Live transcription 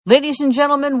Ladies and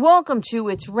gentlemen, welcome to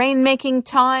It's Rainmaking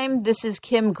Time. This is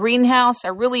Kim Greenhouse. I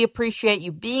really appreciate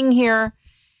you being here.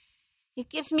 It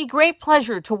gives me great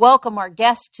pleasure to welcome our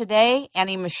guest today,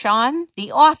 Annie Machon,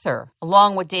 the author,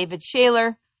 along with David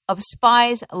Shaler, of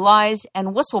Spies, Lies,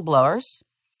 and Whistleblowers.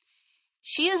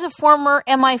 She is a former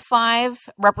MI5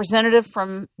 representative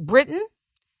from Britain.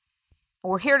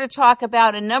 We're here to talk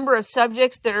about a number of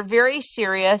subjects that are very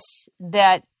serious,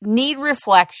 that need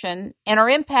reflection, and are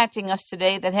impacting us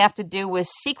today that have to do with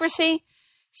secrecy,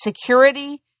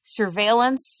 security,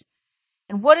 surveillance,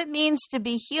 and what it means to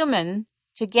be human,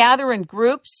 to gather in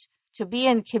groups, to be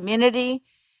in community,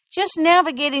 just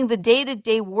navigating the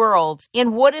day-to-day world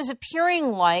in what is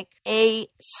appearing like a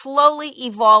slowly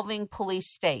evolving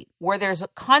police state, where there's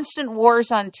constant wars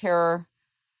on terror,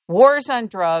 wars on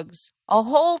drugs, a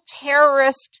whole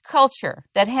terrorist culture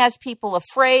that has people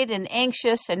afraid and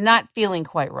anxious and not feeling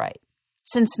quite right.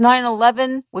 Since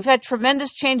 9/11, we've had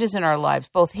tremendous changes in our lives,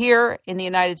 both here in the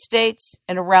United States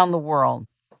and around the world.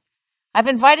 I've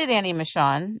invited Annie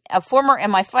Machon, a former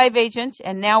MI5 agent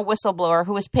and now whistleblower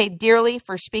who is paid dearly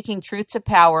for speaking truth to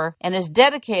power and is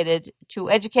dedicated to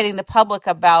educating the public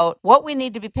about what we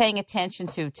need to be paying attention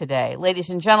to today. Ladies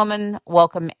and gentlemen,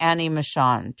 welcome Annie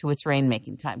Machon to It's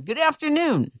Rainmaking Time. Good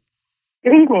afternoon.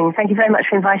 Good evening. Thank you very much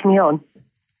for inviting me on.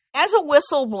 As a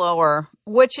whistleblower,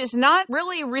 which is not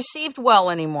really received well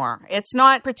anymore, it's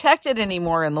not protected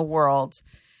anymore in the world,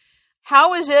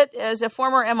 how is it, as a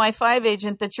former MI5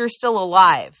 agent, that you're still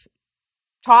alive,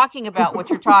 talking about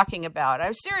what you're talking about?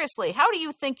 Seriously, how do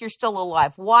you think you're still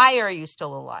alive? Why are you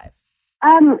still alive?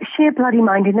 Sheer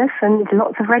bloody-mindedness and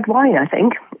lots of red wine, I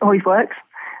think. Always works.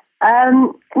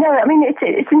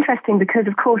 It's interesting because,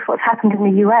 of course, what's happened in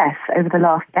the US over the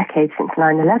last decade since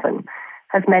 9/11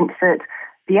 has meant that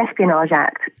the Espionage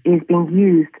Act is being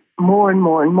used more and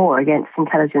more and more against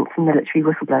intelligence and military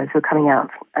whistleblowers who are coming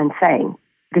out and saying,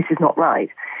 this is not right.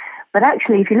 But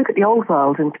actually, if you look at the old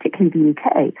world, and particularly the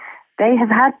UK, they have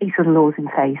had these sort of laws in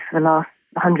place for the last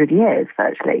 100 years,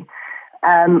 virtually,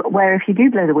 where if you do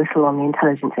blow the whistle on the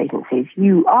intelligence agencies,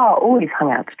 you are always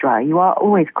hung out to dry. You are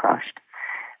always crushed.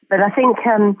 But I think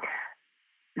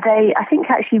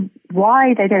actually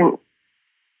why they don't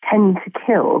tend to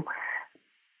kill,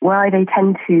 why they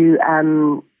tend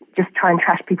to just try and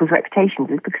trash people's reputations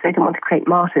is because they don't want to create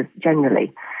martyrs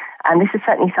generally. And this is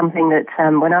certainly something that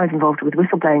when I was involved with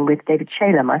whistleblowing with David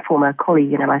Shaler, my former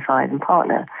colleague in MI5 and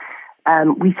partner,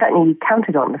 we certainly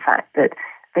counted on the fact that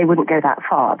they wouldn't go that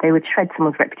far. They would shred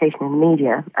someone's reputation in the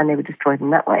media and they would destroy them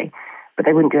that way, but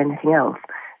they wouldn't do anything else.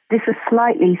 This was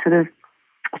slightly sort of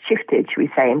shifted, should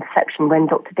we say, in perception when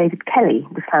Dr. David Kelly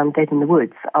was found dead in the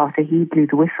woods after he blew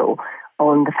the whistle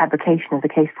on the fabrication of the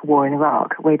case for war in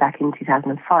Iraq way back in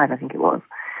 2005, I think it was.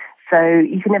 So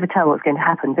you can never tell what's going to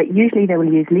happen, but usually they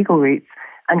will use legal routes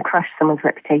and crush someone's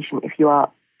reputation if you are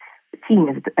seen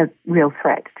as a real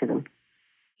threat to them.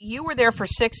 You were there for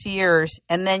 6 years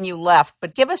and then you left,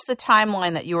 but give us the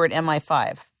timeline that you were at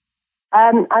MI5.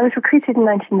 I was recruited in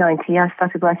 1990. I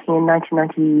started working in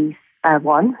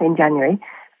 1991 in January,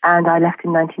 and I left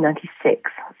in 1996.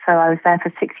 So I was there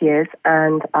for 6 years,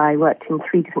 and I worked in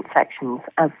 3 different sections,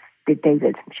 as did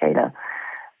David Shaler.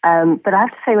 But I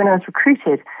have to say, when I was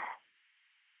recruited,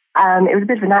 it was a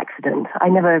bit of an accident. I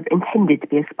never intended to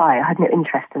be a spy. I had no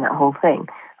interest in that whole thing.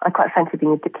 I quite fancied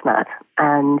being a diplomat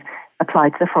and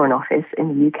applied to the Foreign Office in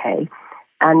the UK,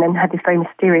 and then had this very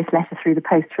mysterious letter through the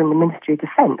post from the Ministry of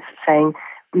Defence saying,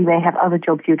 we may have other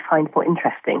jobs you'd find more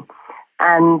interesting.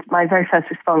 And my very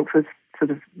first response was sort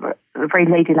of a very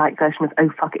ladylike version of, oh,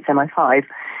 fuck, it's MI5.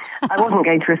 I wasn't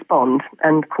going to respond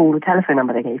and call the telephone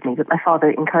number they gave me, but my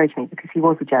father encouraged me because he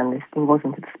was a journalist and was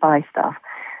into the spy stuff.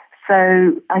 So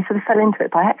I sort of fell into it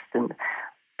by accident.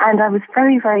 And I was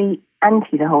very, very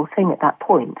anti the whole thing at that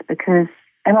point because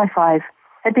MI5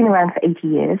 had been around for 80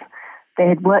 years. They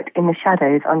had worked in the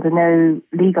shadows under no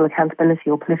legal accountability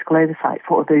or political oversight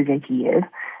for those 80 years,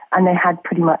 and they had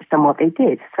pretty much done what they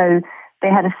did. So they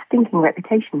had a stinking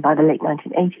reputation by the late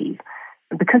 1980s.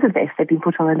 And because of this, they'd been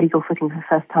put on a legal footing for the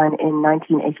first time in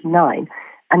 1989.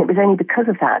 And it was only because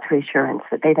of that reassurance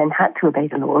that they then had to obey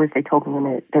the law, as they told me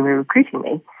when they were recruiting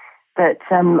me, that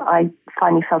I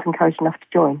finally felt encouraged enough to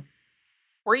join.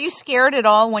 Were you scared at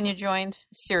all when you joined?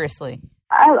 Seriously?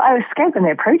 I was scared when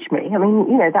they approached me. I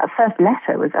mean, that first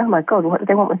letter was, oh my God, what do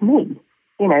they want with me?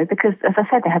 Because, as I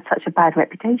said, they had such a bad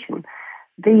reputation.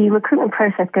 The recruitment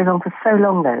process goes on for so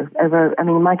long, though,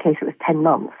 in my case, it was 10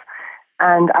 months.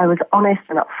 And I was honest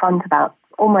and upfront about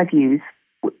all my views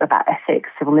about ethics,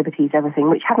 civil liberties, everything,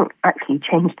 which haven't actually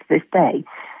changed to this day.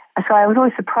 So I was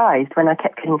always surprised when I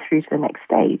kept getting through to the next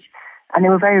stage. And they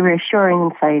were very reassuring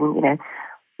and saying,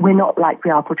 we're not like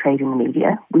we are portrayed in the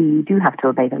media. We do have to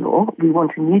obey the law. We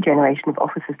want a new generation of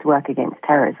officers to work against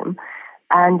terrorism.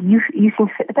 And you seem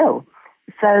to fit the bill.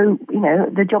 So,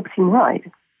 the job seemed right.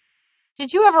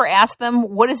 Did you ever ask them,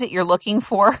 what is it you're looking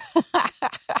for?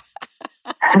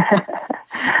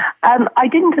 I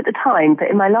didn't at the time, but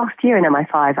in my last year in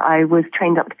MI5, I was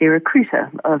trained up to be a recruiter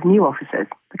of new officers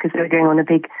because they were going on a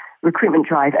big recruitment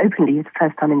drive openly for the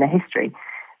first time in their history.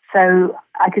 So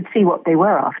I could see what they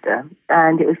were after,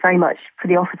 and it was very much, for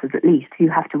the officers at least, who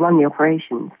have to run the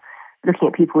operations, looking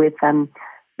at people with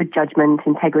judgment,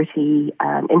 integrity,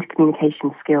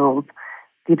 intercommunication skills,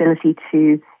 the ability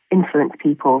to influence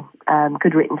people,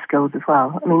 good written skills as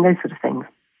well. I mean, those sort of things.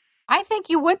 I think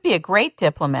you would be a great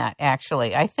diplomat,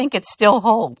 actually. I think it still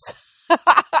holds.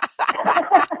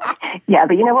 Yeah,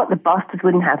 but you know what? The bastards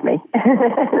wouldn't have me.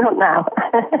 Not now.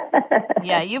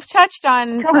 Yeah, you've touched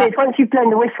on... The trouble is, once you've blown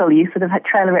the whistle, you sort of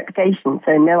trail a reputation,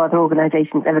 so no other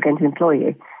organisation is ever going to employ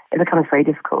you. It becomes very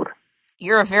difficult.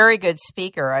 You're a very good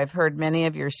speaker. I've heard many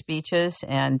of your speeches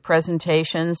and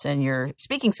presentations, and your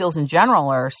speaking skills in general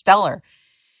are stellar.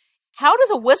 How does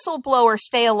a whistleblower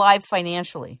stay alive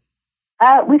financially?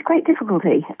 With great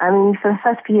difficulty. I mean, for the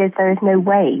first few years, there is no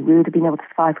way we would have been able to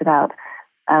survive without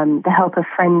the help of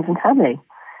friends and family.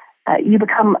 You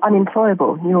become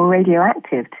unemployable. You're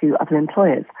radioactive to other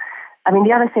employers. I mean,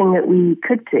 the other thing that we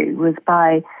could do was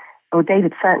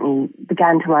David certainly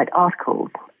began to write articles,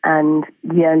 and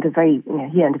he earned a very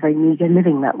meager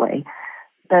living that way.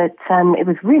 But it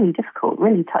was really difficult,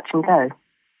 really touch and go.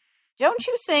 Don't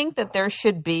you think that there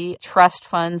should be trust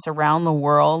funds around the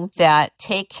world that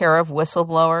take care of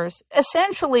whistleblowers?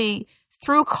 Essentially,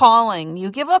 through calling,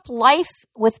 you give up life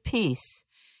with peace,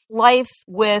 life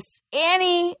with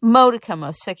any modicum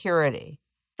of security.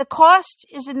 The cost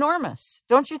is enormous,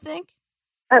 don't you think?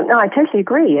 No, I totally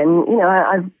agree. And,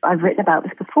 I've written about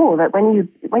this before, that when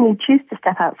you choose to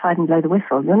step outside and blow the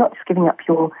whistle, you're not just giving up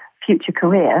your future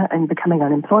career and becoming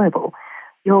unemployable.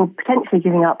 You're potentially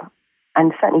giving up,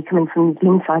 and certainly coming from the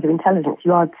inside of intelligence,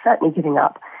 you are certainly giving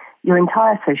up your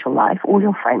entire social life. All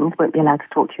your friends won't be allowed to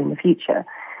talk to you in the future.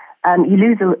 You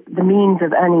lose the means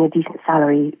of earning a decent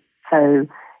salary, so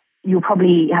you'll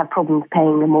probably have problems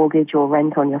paying the mortgage or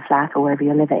rent on your flat or wherever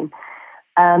you're living.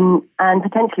 And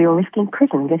potentially you're risking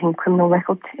prison, getting a criminal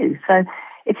record too. So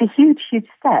it's a huge, huge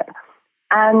step.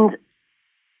 And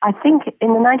I think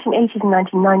in the 1980s and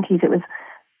 1990s, it was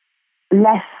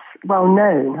less well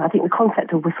known. I think the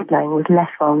concept of whistleblowing was less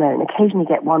well known. Occasionally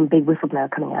you get one big whistleblower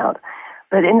coming out.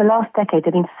 But in the last decade,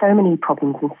 there have been so many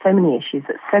problems and so many issues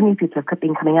that so many people have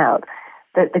been coming out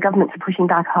that the governments are pushing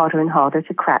back harder and harder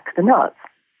to crack the nuts.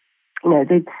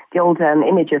 The old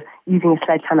image of using a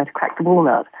sledgehammer to crack the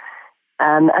walnut.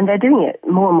 And they're doing it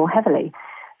more and more heavily.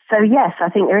 So yes, I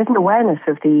think there is an awareness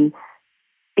of the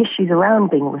issues around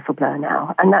being a whistleblower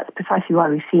now. And that's precisely why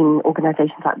we've seen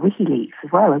organisations like WikiLeaks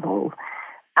as well evolve.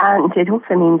 And it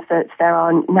also means that there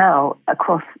are now,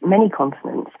 across many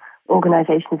continents,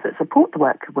 organisations that support the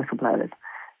work of whistleblowers.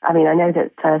 I mean, I know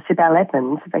that Sibel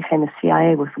Edmonds, a very famous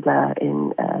CIA whistleblower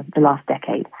in the last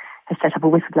decade, has set up a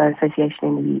whistleblower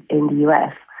association in the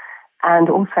US. And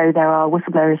also there are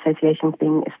whistleblower associations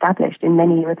being established in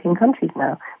many European countries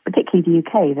now, particularly the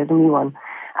UK. There's a new one.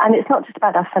 And it's not just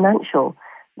about our financial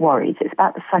worries. It's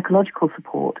about the psychological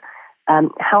support,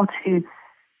 how to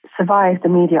survive the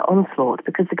media onslaught,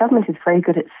 because the government is very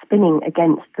good at spinning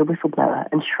against the whistleblower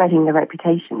and shredding their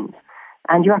reputations.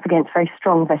 And you're up against very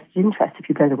strong vested interests if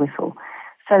you blow the whistle.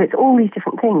 So it's all these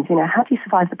different things. How do you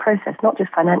survive the process, not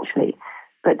just financially,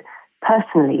 but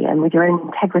personally and with your own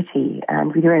integrity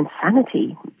and with your own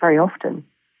sanity very often.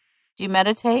 Do you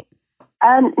meditate?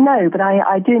 No, but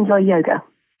I do enjoy yoga.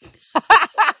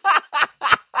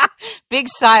 Big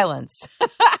silence.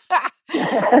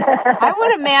 I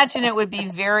would imagine it would be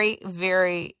very,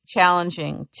 very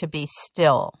challenging to be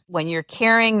still when you're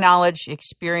carrying knowledge,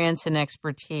 experience, and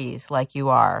expertise like you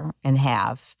are and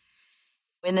have.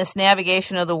 In this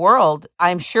navigation of the world,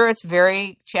 I'm sure it's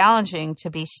very challenging to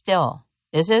be still.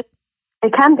 Is it?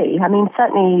 It can be. I mean,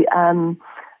 certainly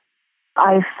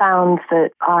I've found that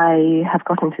I have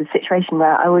got into a situation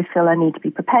where I always feel I need to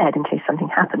be prepared in case something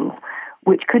happens,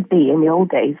 which could be, in the old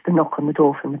days, the knock on the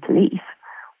door from the police,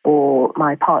 or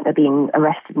my partner being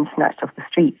arrested and snatched off the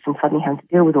streets and suddenly having to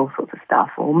deal with all sorts of stuff,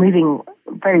 or moving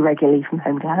very regularly from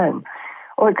home to home.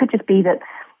 Or it could just be that,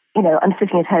 I'm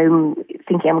sitting at home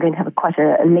thinking I'm going to have quite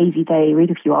a lazy day,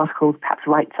 read a few articles, perhaps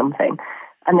write something.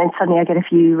 And then suddenly I get a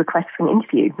few requests for an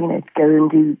interview, to go and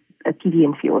do a TV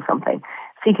interview or something.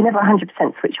 So you can never 100%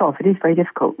 switch off. It is very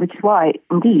difficult, which is why,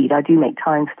 indeed, I do make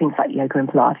time for things like yoga and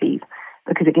Pilates,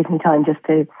 because it gives me time just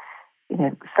to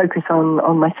focus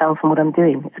on myself and what I'm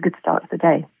doing. It's a good start to the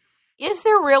day. Is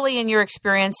there really, in your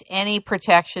experience, any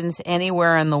protections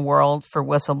anywhere in the world for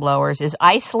whistleblowers? Is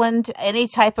Iceland any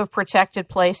type of protected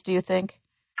place, do you think?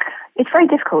 It's very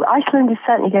difficult. Iceland is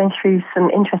certainly going through some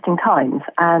interesting times,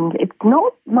 and it's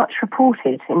not much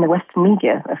reported in the Western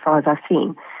media, as far as I've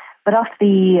seen. But after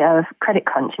the credit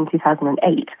crunch in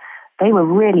 2008, they were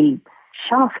really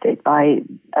shafted by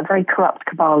a very corrupt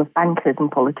cabal of bankers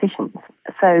and politicians.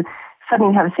 So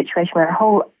suddenly you have a situation where a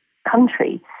whole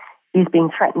country is being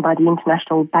threatened by the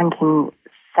international banking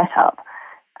setup,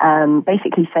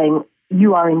 basically saying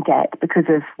you are in debt because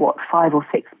of what 5 or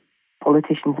 6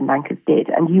 politicians and bankers did,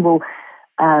 and you will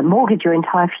mortgage your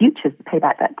entire futures to pay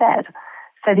back that debt.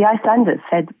 So the Icelanders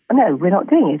said, oh, no, we're not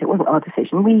doing it. It wasn't our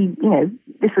decision.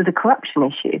 This was a corruption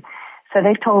issue. So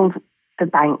they've told the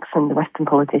banks and the Western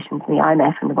politicians and the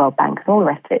IMF and the World Bank and all the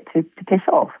rest of it to piss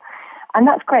off. And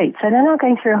that's great. So they're now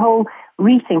going through a whole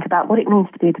rethink about what it means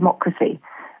to be a democracy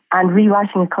and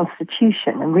rewriting a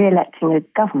constitution and re-electing a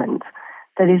government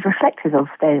that is reflective of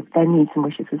their needs and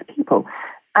wishes as people.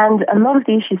 And a lot of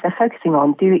the issues they're focusing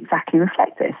on do exactly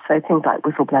reflect this. So things like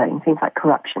whistleblowing, things like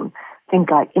corruption, things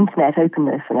like internet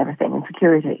openness and everything, and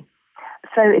security.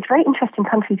 So it's a very interesting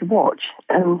country to watch.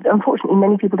 And unfortunately,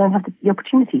 many people don't have the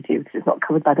opportunity to because it's not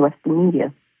covered by the Western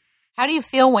media. How do you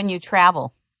feel when you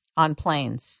travel on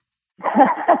planes?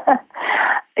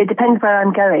 It depends where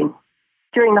I'm going.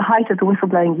 During the height of the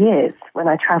whistleblowing years, when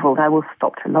I travelled, I was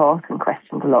stopped a lot and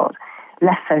questioned a lot.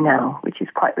 Less so now, which is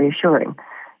quite reassuring.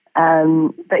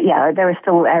 But yeah, there are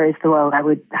still areas of the world I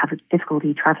would have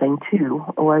difficulty travelling to,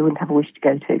 or I wouldn't have a wish to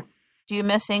go to. Do you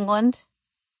miss England?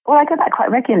 Well, I go back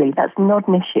quite regularly. That's not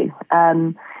an issue.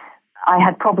 I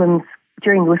had problems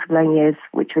during the whistleblowing years,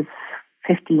 which was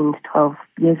 15 to 12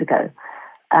 years ago.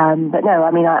 But no,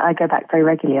 I mean, I go back very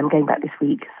regularly. I'm going back this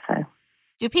week, so.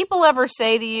 Do people ever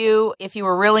say to you, if you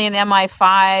were really an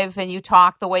MI5 and you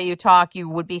talk the way you talk, you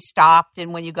would be stopped?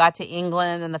 And when you got to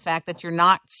England and the fact that you're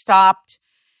not stopped?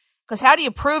 Because how do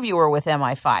you prove you were with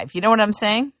MI5? You know what I'm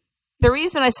saying? The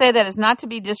reason I say that is not to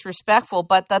be disrespectful,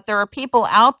 but that there are people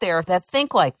out there that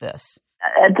think like this.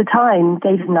 At the time,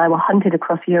 David and I were hunted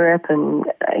across Europe and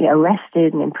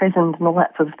arrested and imprisoned and all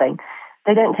that sort of thing.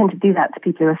 They don't tend to do that to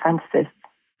people who are fantasists.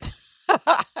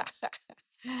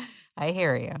 I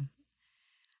hear you.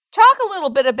 Talk a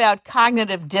little bit about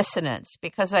cognitive dissonance,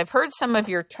 because I've heard some of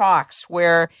your talks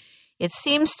where it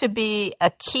seems to be a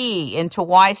key into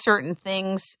why certain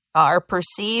things are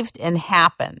perceived and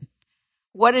happen.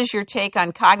 What is your take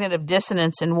on cognitive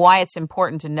dissonance and why it's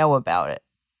important to know about it?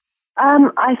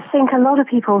 I think a lot of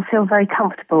people feel very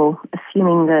comfortable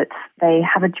assuming that they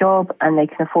have a job and they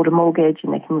can afford a mortgage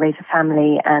and they can raise a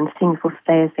family and things will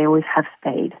stay as they always have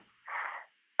stayed.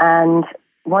 And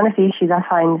one of the issues I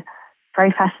find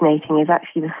very fascinating is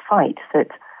actually the fight that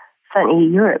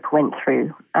certainly Europe went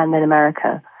through, and then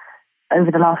America, over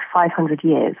the last 500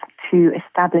 years to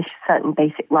establish certain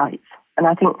basic rights. And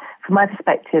I think, from my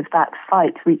perspective, that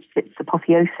fight reached its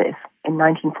apotheosis in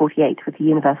 1948 with the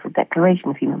Universal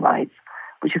Declaration of Human Rights,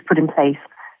 which was put in place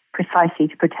precisely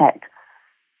to protect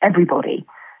everybody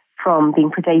from being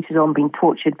predated on, being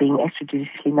tortured, being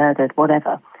extrajudicially murdered,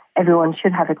 whatever. Everyone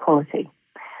should have equality.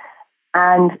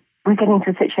 And we're getting into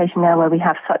a situation now where we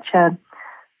have such a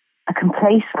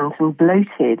complacent and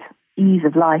bloated ease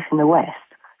of life in the West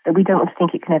that we don't want to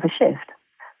think it can ever shift.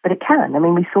 But it can. I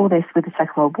mean, we saw this with the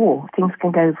Second World War. Things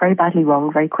can go very badly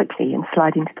wrong very quickly and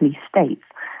slide into police states.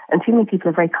 And too many people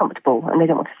are very comfortable and they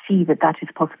don't want to see that that is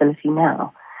a possibility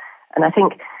now. And I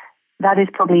think that is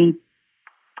probably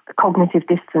cognitive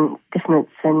dissonance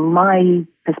in my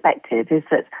perspective, is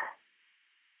that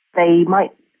they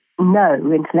might know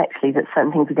intellectually that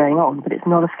certain things are going on, but it's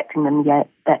not affecting them yet.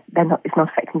 It's not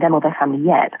affecting them or their family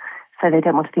yet. So they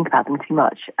don't want to think about them too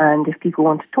much. And if people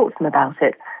want to talk to them about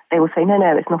it, they will say, no,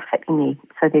 it's not affecting me.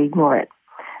 So they ignore it.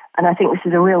 And I think this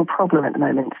is a real problem at the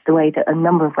moment, the way that a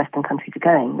number of Western countries are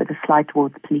going with a slide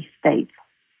towards police states.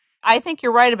 I think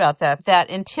you're right about that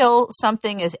until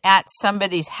something is at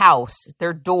somebody's house,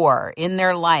 their door, in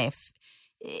their life,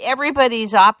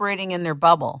 everybody's operating in their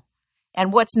bubble.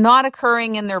 And what's not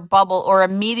occurring in their bubble or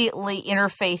immediately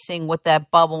interfacing with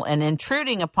that bubble and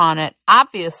intruding upon it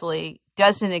obviously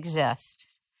doesn't exist.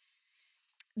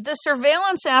 The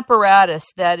surveillance apparatus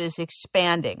that is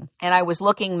expanding, and I was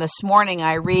looking this morning,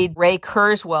 I read Ray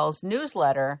Kurzweil's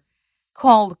newsletter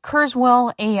called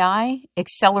Kurzweil AI,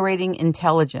 Accelerating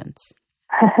Intelligence.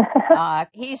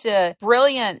 He's a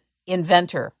brilliant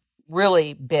inventor,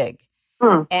 really big.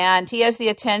 And he has the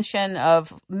attention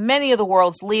of many of the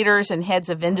world's leaders and heads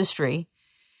of industry.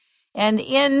 And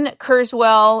in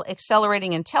Kurzweil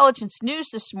Accelerating Intelligence News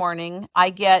this morning, I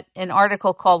get an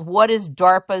article called What is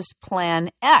DARPA's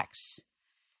Plan X?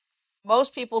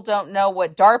 Most people don't know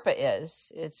what DARPA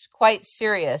is. It's quite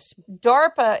serious.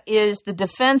 DARPA is the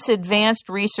Defense Advanced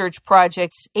Research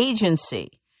Projects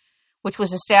Agency, which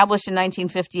was established in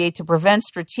 1958 to prevent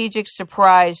strategic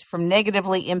surprise from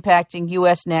negatively impacting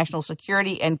U.S. national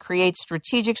security and create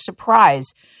strategic surprise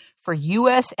for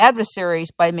U.S.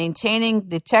 adversaries by maintaining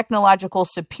the technological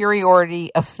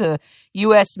superiority of the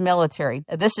U.S. military.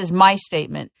 This is my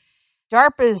statement.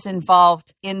 DARPA is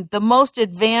involved in the most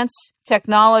advanced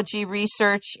technology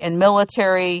research and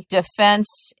military defense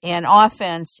and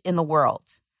offense in the world.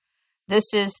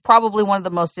 This is probably one of the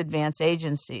most advanced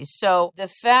agencies. So the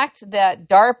fact that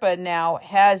DARPA now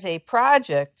has a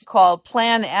project called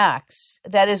Plan X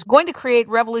that is going to create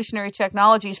revolutionary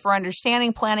technologies for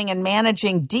understanding, planning, and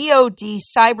managing DoD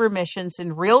cyber missions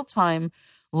in real-time,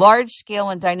 large-scale,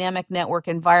 and dynamic network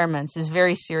environments is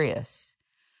very serious.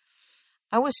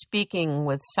 I was speaking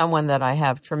with someone that I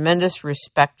have tremendous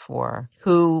respect for,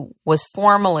 who was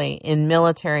formerly in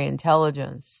military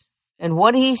intelligence. And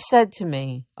what he said to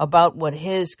me about what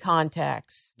his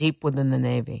contacts deep within the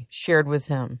Navy shared with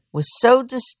him was so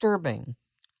disturbing.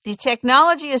 The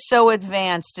technology is so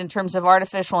advanced in terms of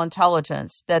artificial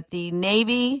intelligence that the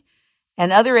Navy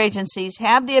and other agencies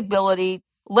have the ability,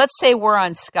 let's say we're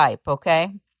on Skype,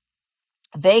 okay?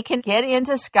 They can get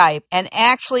into Skype and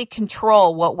actually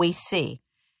control what we see.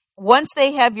 Once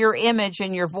they have your image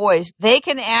and your voice, they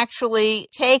can actually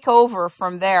take over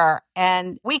from there,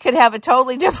 and we could have a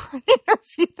totally different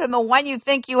interview than the one you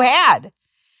think you had.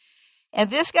 And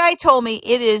this guy told me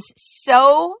it is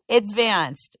so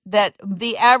advanced that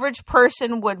the average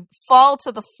person would fall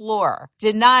to the floor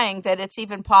denying that it's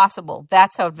even possible.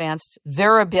 That's how advanced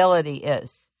their ability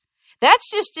is.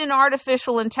 That's just in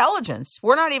artificial intelligence.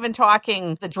 We're not even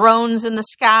talking the drones in the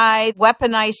sky,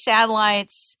 weaponized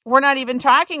satellites. We're not even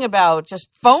talking about just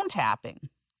phone tapping.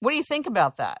 What do you think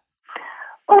about that?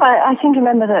 Well, I seem to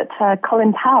remember that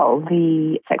Colin Powell,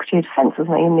 the Secretary of Defense,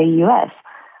 wasn't he, in the US,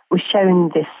 was shown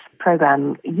this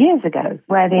program years ago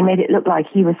where they made it look like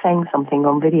he was saying something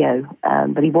on video,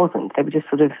 but he wasn't. They were just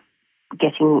sort of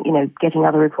getting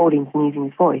other recordings and using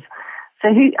his voice. So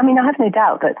I have no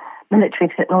doubt that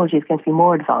military technology is going to be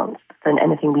more advanced than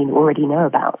anything we already know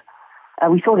about.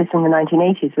 We saw this in the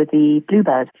 1980s with the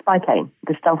Bluebird spy plane,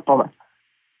 the stealth bomber.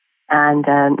 And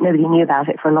nobody knew about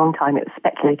it for a long time. It was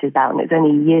speculated about, and it was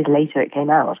only years later it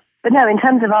came out. But no, in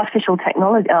terms of artificial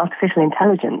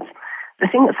intelligence, the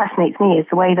thing that fascinates me is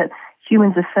the way that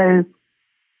humans are so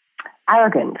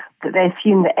arrogant that they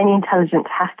assume that any intelligence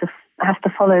has to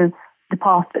follow the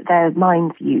path that their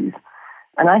minds use.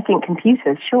 And I think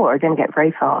computers, sure, are going to get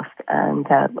very fast and,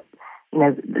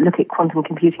 look at quantum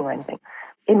computing or anything.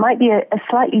 It might be a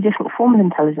slightly different form of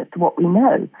intelligence to what we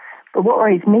know. But what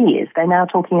worries me is they're now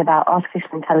talking about artificial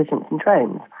intelligence in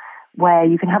drones, where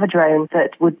you can have a drone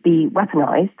that would be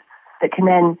weaponized, that can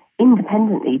then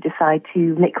independently decide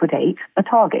to liquidate a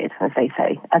target, as they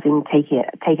say, as in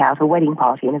take out a wedding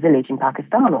party in a village in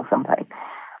Pakistan or something.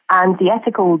 And the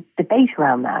ethical debate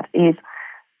around that is,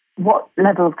 what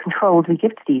level of control do we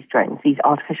give to these drones, these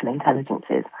artificial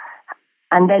intelligences?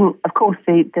 And then, of course,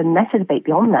 the meta debate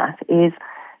beyond that is,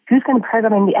 who's going to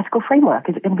program in the ethical framework?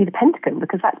 Is it going to be the Pentagon?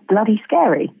 Because that's bloody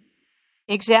scary.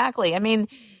 Exactly. I mean,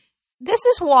 this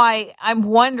is why I'm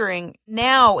wondering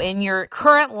now in your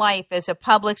current life as a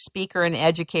public speaker and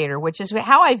educator, which is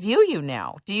how I view you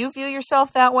now. Do you view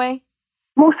yourself that way?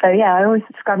 More so, yeah. I always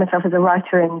describe myself as a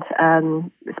writer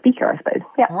and speaker, I suppose.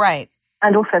 Yeah. Right.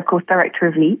 And also, of course, director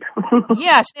of LEAP.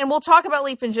 Yes, and we'll talk about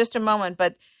LEAP in just a moment.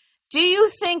 But do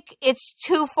you think it's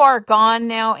too far gone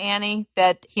now, Annie,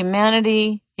 that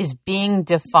humanity is being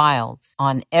defiled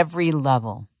on every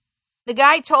level? The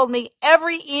guy told me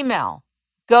every email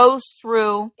goes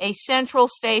through a central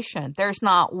station. There's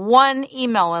not one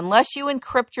email unless you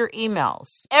encrypt your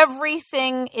emails.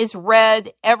 Everything is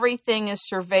read. Everything is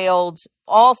surveilled.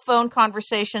 All phone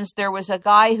conversations. There was a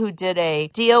guy who did a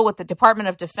deal with the Department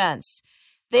of Defense.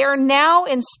 They are now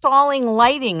installing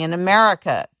lighting in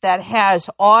America that has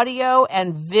audio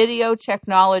and video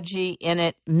technology in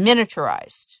it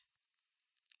miniaturized.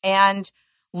 And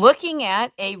looking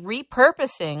at a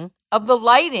repurposing of the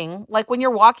lighting, like when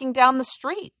you're walking down the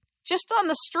street, just on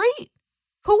the street.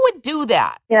 Who would do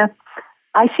that? Yeah,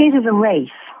 I see it as a race.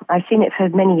 I've seen it for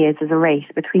many years as a race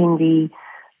between the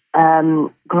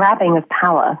grabbing of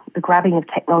power, the grabbing of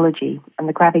technology, and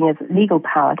the grabbing of legal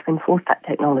power to enforce that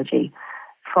technology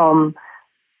from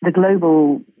the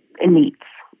global elites,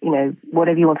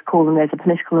 whatever you want to call them. There's a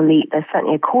political elite. There's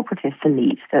certainly a corporatist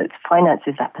elite that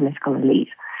finances that political elite.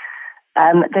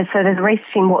 There's a race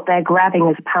between what they're grabbing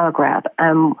as a power grab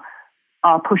and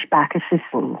our pushback as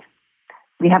citizens.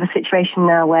 We have a situation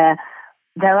now where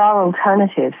there are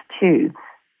alternatives to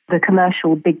the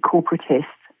commercial big corporatist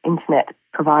internet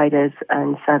providers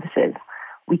and services.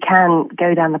 We can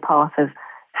go down the path of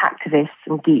hacktivists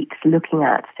and geeks looking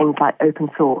at things like open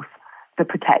source that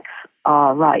protects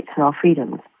our rights and our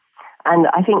freedoms. And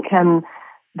I think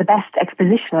the best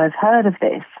exposition I've heard of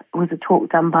this was a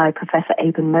talk done by Professor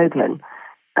Eben Moglen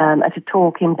at a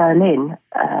talk in Berlin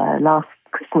last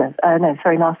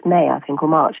May, I think, or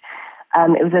March.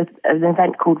 It was an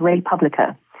event called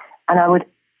Republica, and I would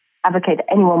advocate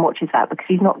that anyone watches that because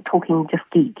he's not talking just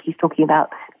geek. He's talking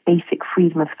about basic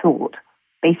freedom of thought,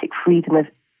 basic freedom of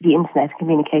the internet and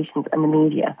communications and the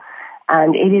media.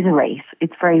 And it is a race.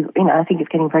 It's very, I think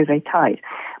it's getting very, very tight.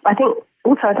 But I think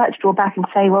also I'd like to draw back and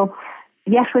say, well,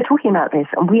 yes, we're talking about this,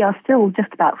 and we are still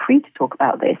just about free to talk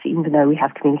about this, even though we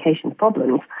have communications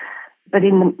problems. But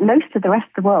in most of the rest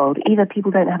of the world, either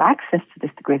people don't have access to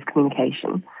this degree of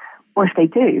communication, or if they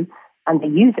do, and they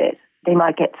use it, they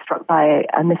might get struck by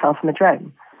a missile from a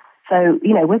drone. So,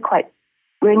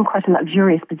 we're in quite a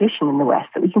luxurious position in the West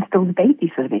that we can still debate these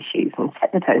sort of issues and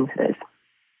set the tone for this.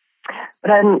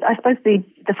 But I suppose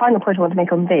the final point I want to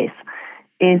make on this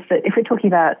is that if we're talking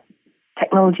about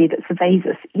technology that surveys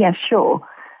us, yes, sure.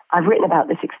 I've written about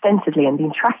this extensively and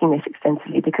been tracking this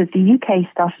extensively because the UK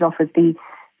started off as the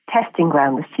testing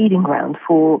ground, the seeding ground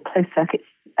for closed-circuit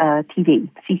TV,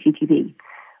 CCTV,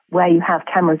 where you have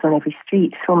cameras on every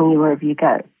street filming you wherever you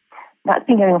go. That's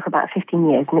been going on for about 15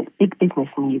 years, and it's big business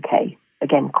in the UK.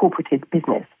 Again, corporatist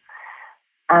business.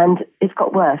 And it's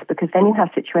got worse because then you have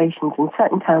situations in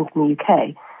certain towns in the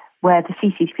UK where the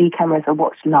CCTV cameras are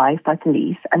watched live by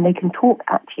police and they can talk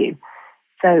at you.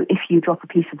 So if you drop a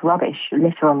piece of rubbish,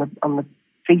 litter on the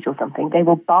street or something, they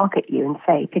will bark at you and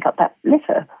say, pick up that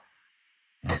litter.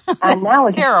 And now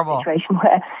we're getting a situation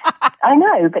where, I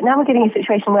know, but now we're getting a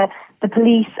situation where the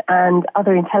police and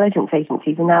other intelligence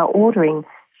agencies are now ordering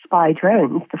spy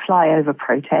drones to fly over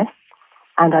protests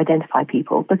and identify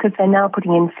people because they're now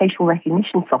putting in facial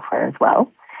recognition software as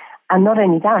well. And not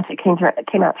only that, it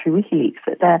came out through WikiLeaks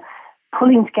that they're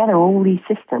pulling together all these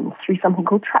systems through something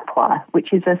called Trapwire,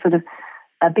 which is a sort of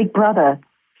a big brother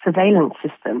surveillance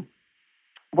system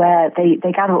where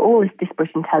they gather all this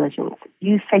disparate intelligence,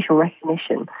 use facial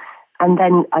recognition, and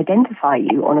then identify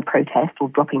you on a protest or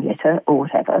dropping litter or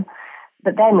whatever.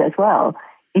 But then as well,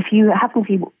 if you happen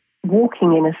to be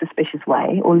walking in a suspicious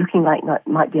way or looking like you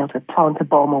might be able to plant a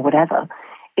bomb or whatever,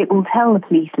 it will tell the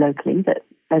police locally that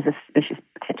there's a suspicious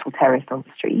potential terrorist on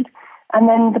the street, and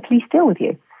then the police deal with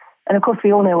you. And of course,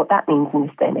 we all know what that means in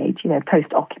this day and age,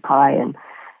 post-Occupy and,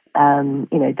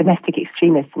 domestic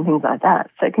extremists and things like that.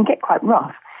 So it can get quite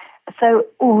rough. So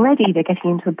already they're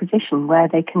getting into a position where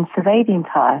they can survey the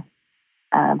entire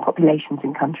populations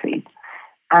in countries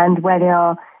and where they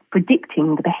are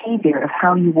predicting the behavior of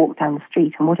how you walk down the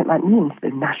street and what it might mean for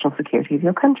the national security of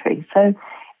your country. So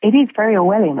it is very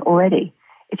Orwellian already.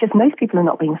 It's just most people are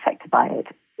not being affected by it.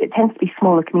 It tends to be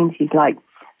smaller communities like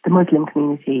the Muslim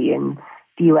community in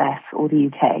the US or the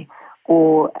UK,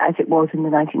 or as it was in the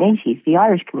 1980s, the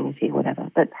Irish community or whatever.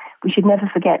 But we should never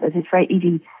forget that it's very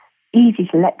easy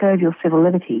to let go of your civil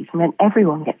liberties, and then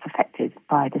everyone gets affected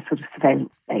by this sort of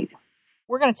surveillance state.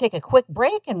 We're going to take a quick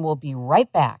break, and we'll be right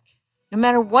back. No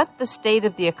matter what the state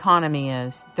of the economy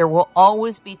is, there will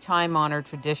always be time-honored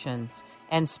traditions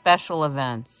and special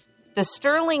events. The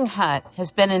Sterling Hut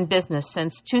has been in business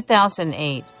since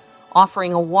 2008,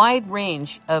 offering a wide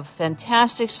range of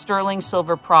fantastic sterling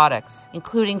silver products,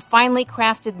 including finely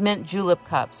crafted mint julep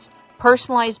cups,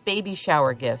 personalized baby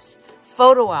shower gifts,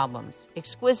 photo albums,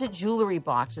 exquisite jewelry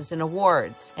boxes and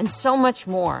awards, and so much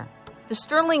more. The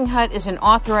Sterling Hut is an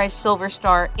authorized Silver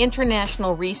Star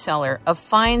international reseller of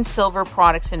fine silver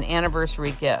products and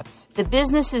anniversary gifts. The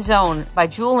business is owned by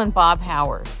Jewel and Bob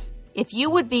Howard. If you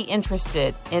would be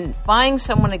interested in buying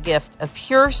someone a gift of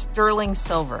pure sterling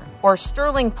silver or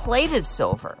sterling plated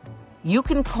silver, you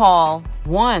can call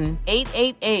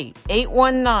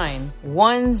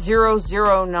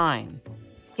 1-888-819-1009.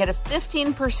 Get a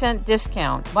 15%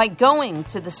 discount by going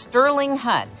to the Sterling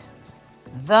Hut.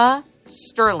 The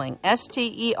Sterling,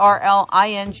 Sterling,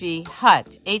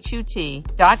 Hut,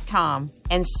 HUT.com,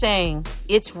 and saying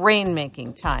it's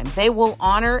rainmaking time. They will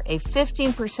honor a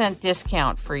 15%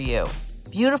 discount for you.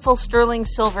 Beautiful sterling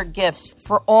silver gifts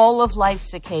for all of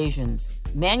life's occasions.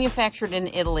 Manufactured in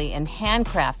Italy and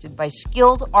handcrafted by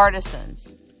skilled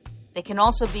artisans. They can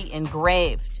also be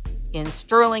engraved in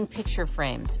sterling picture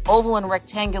frames, oval and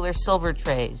rectangular silver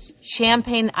trays,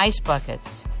 champagne ice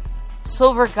buckets,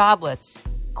 silver goblets,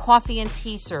 coffee and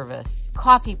tea service,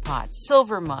 coffee pots,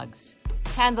 silver mugs,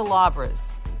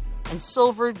 candelabras, and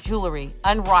silver jewelry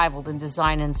unrivaled in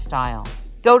design and style.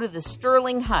 Go to the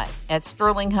Sterling Hut at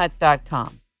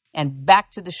sterlinghut.com. And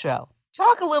back to the show.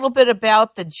 Talk a little bit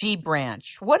about the G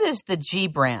branch. What is the G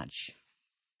branch?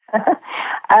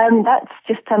 That's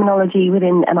just terminology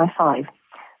within MI5.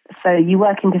 So you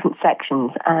work in different sections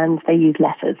and they use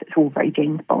letters. It's all very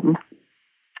James Bond.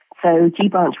 So G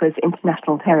branch was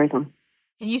international terrorism.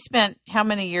 And you spent how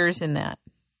many years in that?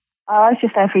 I was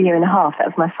just there for a year and a half. That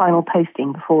was my final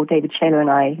posting before David Shaler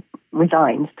and I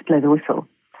resigned to blow the whistle.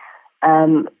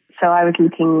 So I was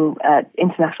looking at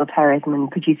international terrorism and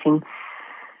producing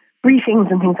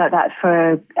briefings and things like that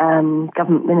for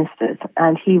government ministers.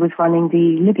 And he was running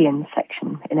the Libyan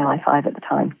section in MI5 at the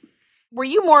time. Were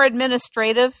you more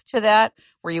administrative to that?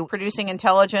 Were you producing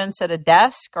intelligence at a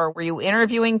desk, or were you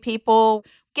interviewing people?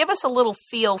 Give us a little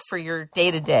feel for your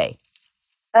day-to-day.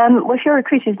 Well, if you're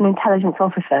recruited as an intelligence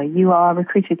officer, you are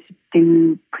recruited to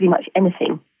do pretty much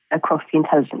anything across the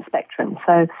intelligence spectrum.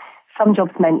 So some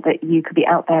jobs meant that you could be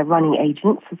out there running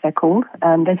agents, as they're called.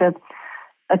 There's a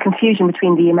confusion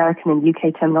between the American and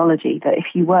UK terminology that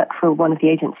if you work for one of the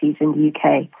agencies in the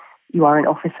UK, you are an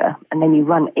officer, and then you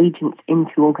run agents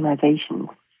into organisations.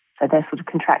 So they're sort of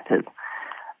contractors.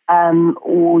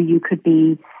 Or you could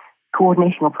be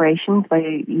coordinating operations where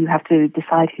you have to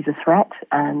decide who's a threat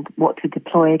and what to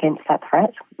deploy against that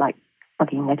threat, like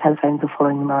plugging their telephones or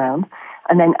following them around,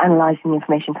 and then analysing the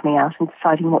information coming out and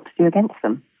deciding what to do against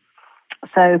them.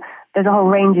 So there's a whole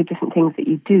range of different things that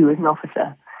you do as an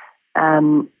officer.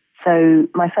 So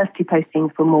my first two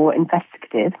postings were more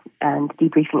investigative and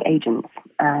debriefing agents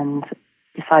and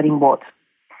deciding what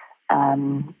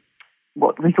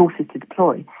resources to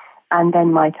deploy. And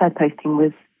then my third posting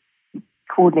was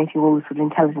coordinating all the sort of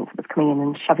intelligence that was coming in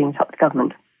and shoving it up to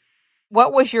government.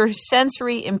 What was your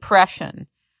sensory impression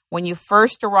when you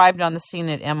first arrived on the scene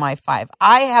at MI5?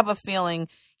 I have a feeling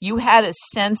you had a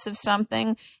sense of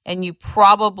something and you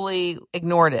probably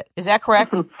ignored it. Is that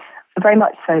correct? Very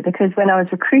much so, because when I was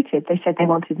recruited, they said they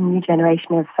wanted a new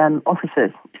generation of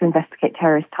officers to investigate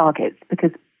terrorist targets,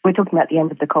 because we're talking about the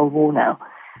end of the Cold War now.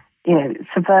 You know,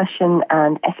 subversion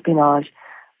and espionage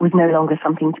was no longer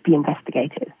something to be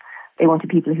investigated. They wanted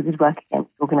people who would work against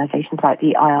organisations like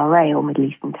the IRA or Middle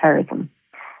Eastern terrorism.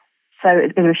 So it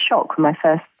was a bit of a shock when my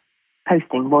first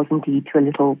posting was indeed to a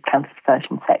little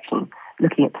counter-subversion section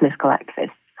looking at political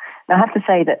activists. Now, I have to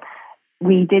say that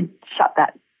we did shut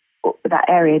that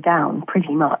area down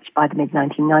pretty much by the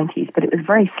mid-1990s, but it was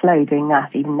very slow doing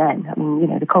that even then. I mean, you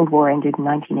know, the Cold War ended in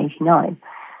 1989.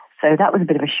 So that was a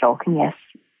bit of a shock, and yes,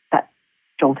 that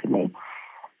jolted me.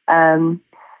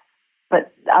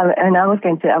 But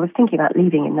I was thinking about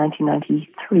leaving in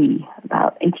 1993,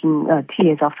 about 2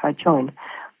 years after I joined.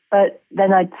 But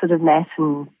then I'd sort of met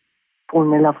and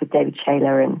fallen in love with David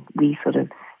Shaler, and we sort of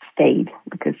stayed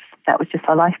because that was just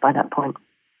our life by that point.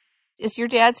 Is your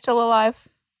dad still alive?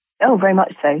 Oh, very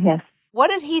much so, yes.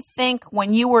 What did he think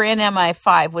when you were in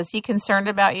MI5? Was he concerned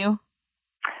about you?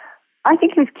 I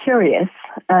think he was curious,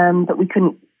 but we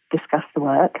couldn't discuss the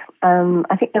work.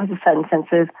 I think there was a certain sense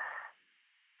of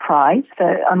pride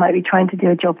that I might be trying to do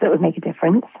a job that would make a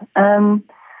difference. I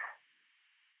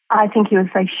think he was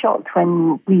very shocked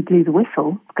when we blew the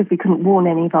whistle because we couldn't warn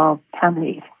any of our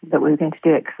families that we were going to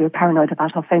do it because we were paranoid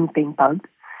about our phones being bugged.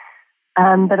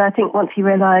 But I think once he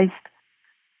realised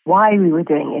why we were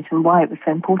doing it and why it was so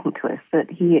important to us,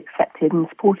 that he accepted and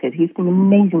supported. He's been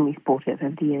amazingly supportive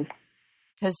over the years.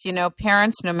 Because, you know,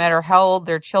 parents, no matter how old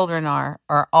their children are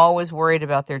always worried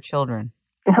about their children.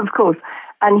 Of course.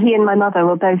 And he and my mother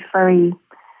were both very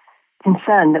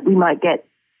concerned that we might get,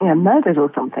 you know, murdered or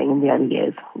something in the early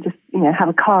years. Just, you know, have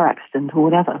a car accident or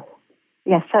whatever.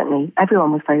 Yes, certainly.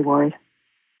 Everyone was very worried.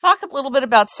 Talk a little bit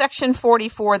about Section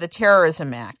 44, the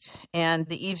Terrorism Act, and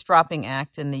the Eavesdropping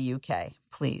Act in the UK,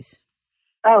 please.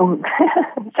 Oh,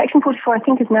 Section 44, I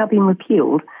think, has now been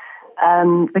repealed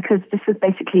because this was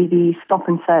basically the stop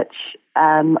and search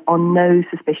on no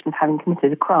suspicion of having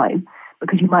committed a crime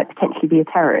because you might potentially be a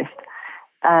terrorist.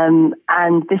 And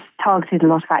this targeted a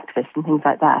lot of activists and things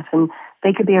like that. And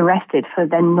they could be arrested for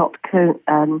then not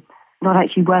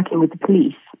actually working with the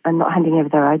police and not handing over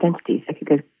their identities. They could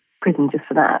go to prison just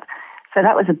for that. So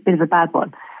that was a bit of a bad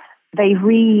one. They've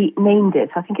renamed it.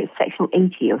 I think it's Section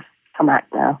 80 of some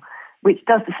act now, which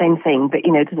does the same thing, but,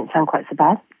 you know, it doesn't sound quite so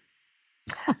bad.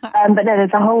 But no,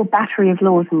 there's a whole battery of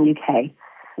laws in the UK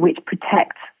which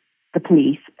protect the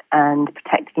police and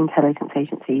protect the intelligence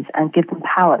agencies and give them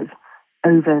powers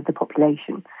over the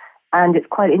population. And it's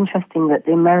quite interesting that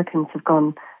the Americans have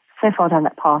gone so far down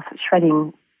that path of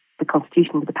shredding the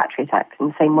Constitution with the Patriot Act in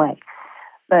the same way.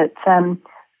 But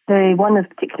The one of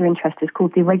particular interest is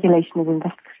called the Regulation of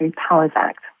Investigatory Powers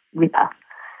Act, RIPA.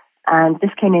 And this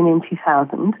came in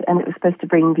 2000, and it was supposed to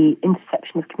bring the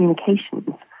interception of communications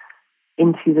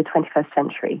into the 21st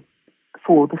century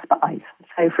for the spies.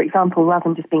 So, for example, rather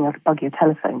than just being able to bug your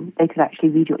telephone, they could actually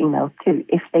read your emails too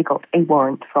if they got a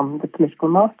warrant from the political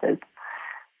masters.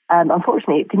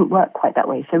 Unfortunately, it didn't work quite that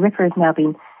way. So RIPA has now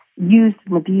been used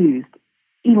and abused,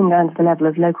 even down to the level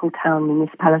of local town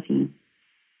municipality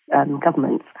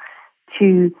governments,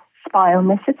 to spy on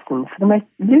their citizens for the most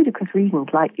ludicrous reasons,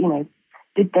 like,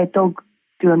 did their dog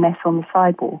do a mess on the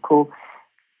sidewalk, or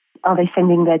are they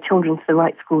sending their children to the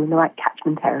right school in the right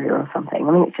catchment area or something?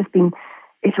 I mean,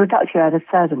 it's reductio ad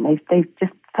absurdum. They've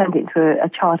just turned it into a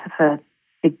charter for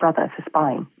Big Brother for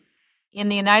spying. In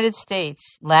the United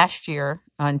States, last year,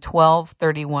 on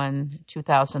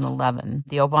 12/31/2011,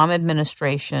 the Obama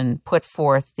administration put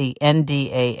forth the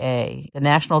NDAA, the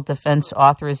National Defense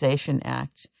Authorization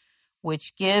Act,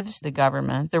 which gives the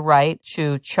government the right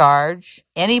to charge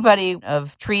anybody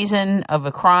of treason, of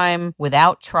a crime,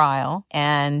 without trial,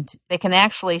 and they can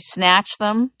actually snatch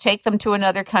them, take them to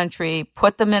another country,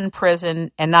 put them in prison,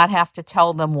 and not have to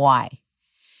tell them why.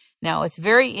 Now, it's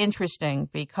very interesting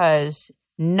because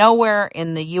nowhere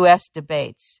in the U.S.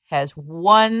 debates has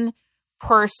one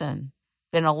person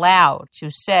been allowed to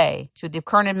say to the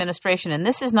current administration, and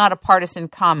this is not a partisan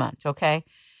comment, okay?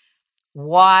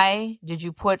 Why did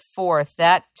you put forth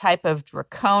that type of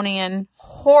draconian,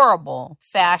 horrible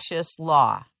fascist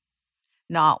law?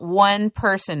 Not one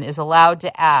person is allowed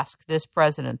to ask this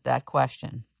president that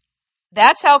question.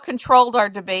 That's how controlled our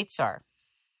debates are.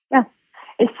 Yeah,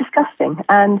 it's disgusting.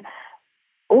 And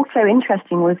also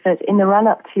interesting was that in the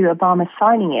run-up to Obama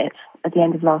signing it at the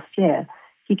end of last year,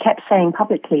 he kept saying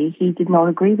publicly he did not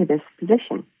agree with this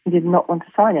position. He did not want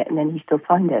to sign it, and then he still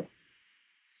signed it.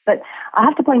 But I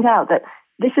have to point out that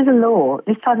this is a law,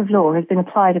 this type of law has been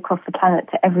applied across the planet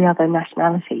to every other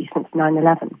nationality since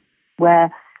 9/11, where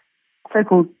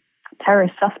so-called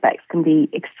terrorist suspects can be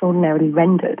extraordinarily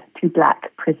rendered to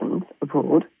black prisons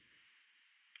abroad,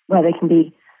 where they can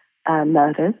be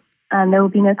murdered, and there will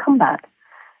be no comeback.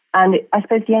 And I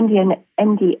suppose the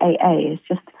NDAA is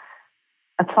just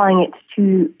applying it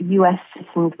to U.S.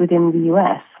 citizens within the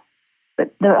U.S.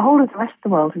 But the whole of the rest of the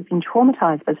world has been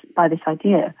traumatized by this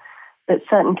idea that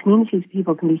certain communities of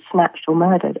people can be snatched or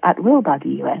murdered at will by the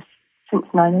U.S. since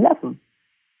 9/11.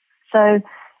 So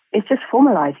it's just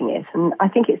formalizing it, and I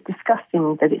think it's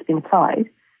disgusting that it's been applied.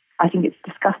 I think it's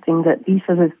disgusting that these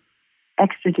sort of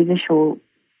extrajudicial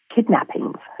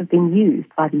kidnappings have been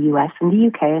used by the US and the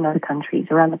UK and other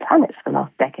countries around the planet for the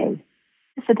last decade.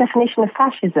 It's the definition of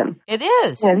fascism. It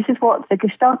is. This is what the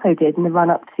Gestapo did in the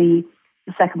run-up to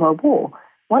the Second World War.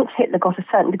 Once Hitler got a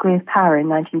certain degree of power in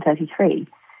 1933,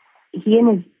 he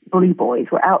and his bully boys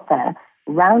were out there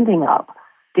rounding up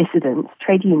dissidents,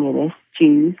 trade unionists,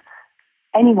 Jews,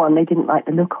 anyone they didn't like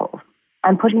the look of,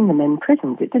 and putting them in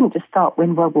prisons. It didn't just start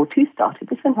when World War II started.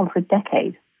 This went on for a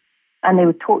decade. And they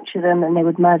would torture them and they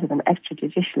would murder them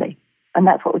extrajudicially. And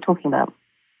that's what we're talking about.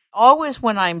 Always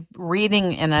when I'm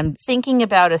reading and I'm thinking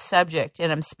about a subject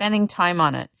and I'm spending time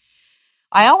on it,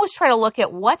 I always try to look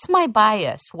at what's my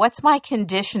bias, what's my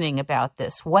conditioning about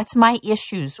this, what's my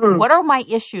issues, what are my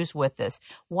issues with this,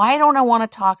 why don't I want to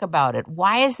talk about it,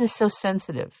 why is this so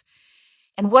sensitive?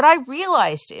 And what I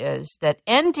realized is that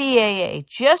NDAA,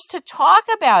 just to talk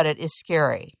about it is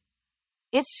scary.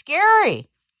 It's scary.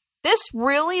 This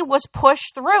really was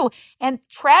pushed through. And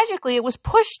tragically, it was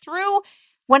pushed through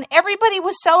when everybody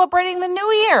was celebrating the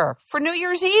New Year for New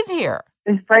Year's Eve here.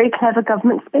 It was very clever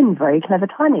government spin, very clever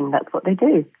timing. That's what they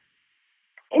do.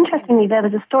 Interestingly, there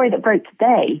was a story that broke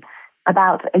today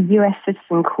about a U.S.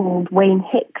 citizen called Wayne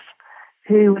Hicks,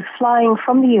 who was flying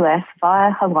from the U.S.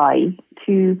 via Hawaii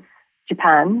to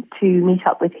Japan to meet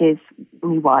up with his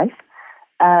new wife.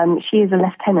 She is a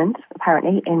lieutenant,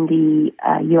 apparently, in the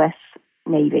U.S.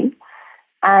 Navy.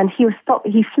 And he was stopped.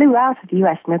 He flew out of the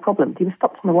U.S., no problem. He was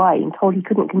stopped in Hawaii and told he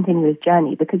couldn't continue his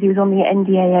journey because he was on the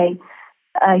NDAA.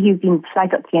 He was being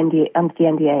flagged up under the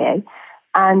NDAA,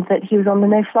 and that he was on the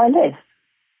no-fly list.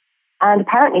 And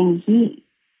apparently he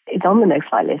is on the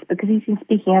no-fly list because he's been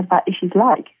speaking out about issues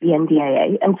like the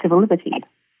NDAA and civil liberties.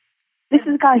 This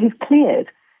is a guy who's cleared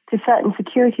to certain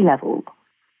security levels.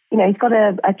 He's got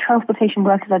a transportation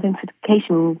workers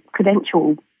identification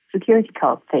credential security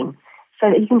card thing, so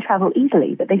that he can travel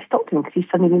easily, but they stopped him because he's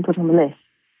suddenly been put on the list.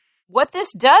 What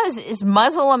this does is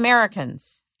muzzle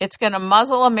Americans. It's going to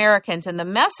muzzle Americans, and the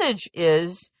message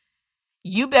is,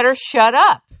 you better shut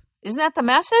up. Isn't that the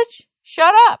message?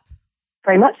 Shut up.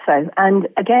 Very much so. And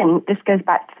again, this goes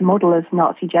back to the model of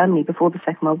Nazi Germany before the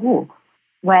Second World War.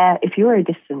 where if you were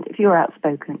distant, if you were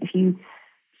outspoken, if you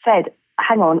said,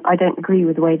 hang on, I don't agree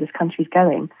with the way this country's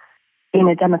going, in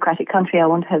a democratic country, I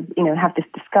want to have this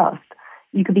discussed,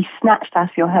 you could be snatched out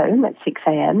of your home at 6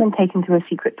 a.m. and taken to a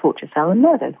secret torture cell and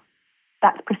murdered.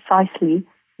 That's precisely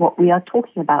what we are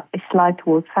talking about, a slide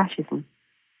towards fascism.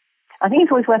 I think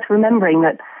it's always worth remembering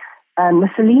that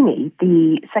Mussolini,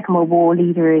 the Second World War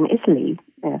leader in Italy,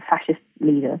 fascist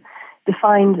leader,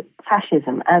 defined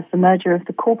fascism as the merger of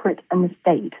the corporate and the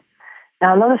state.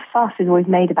 Now, a lot of fuss is always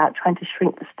made about trying to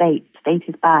shrink the state. State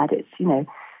is bad. It's, we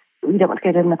don't want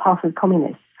to go down the path of the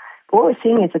communists. But what we're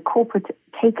seeing is a corporate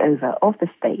takeover of the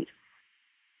state,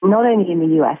 not only in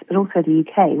the US, but also the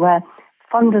UK, where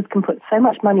funders can put so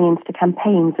much money into the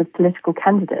campaigns of political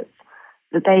candidates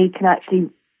that they can actually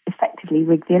effectively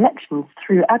rig the elections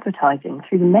through advertising,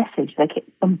 through the message they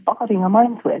keep bombarding our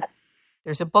minds with.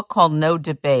 There's a book called No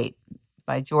Debate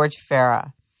by George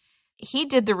Farah. He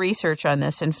did the research on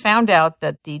this and found out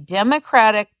that the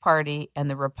Democratic Party and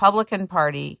the Republican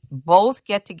Party both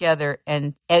get together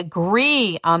and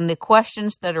agree on the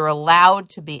questions that are allowed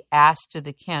to be asked to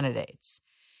the candidates.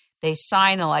 They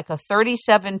sign a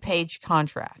 37-page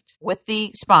contract with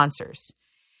the sponsors.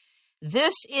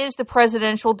 This is the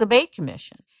Presidential Debate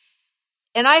Commission.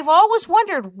 And I've always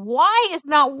wondered, why is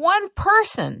not one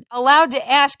person allowed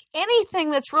to ask anything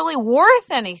that's really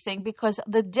worth anything? Because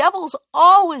the devil's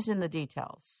always in the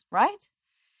details, right?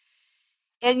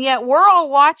 And yet we're all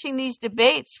watching these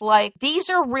debates like these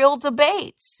are real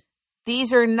debates.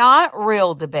 These are not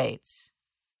real debates.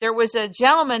 There was a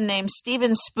gentleman named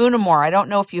Stephen Spoonamore. I don't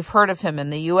know if you've heard of him in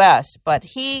the U.S., but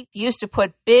he used to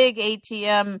put big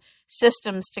ATM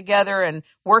systems together and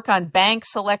work on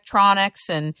banks' electronics,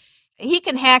 and he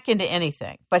can hack into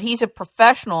anything, but he's a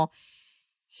professional.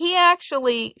 He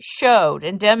actually showed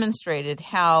and demonstrated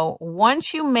how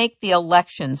once you make the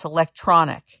elections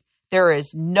electronic, there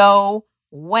is no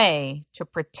way to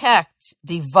protect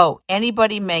the vote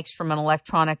anybody makes from an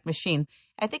electronic machine.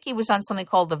 I think he was on something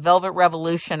called the Velvet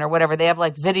Revolution or whatever. They have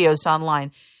videos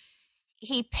online.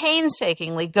 He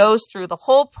painstakingly goes through the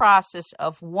whole process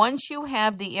of once you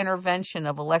have the intervention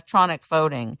of electronic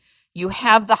voting, you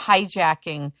have the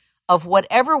hijacking of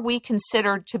whatever we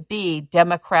consider to be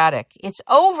democratic. It's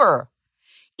over.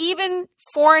 Even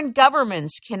foreign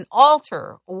governments can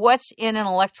alter what's in an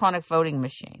electronic voting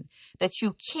machine, that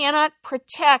you cannot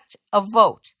protect a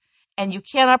vote and you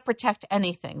cannot protect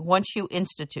anything once you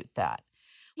institute that.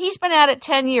 He's been at it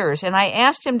 10 years, and I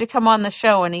asked him to come on the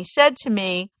show, and he said to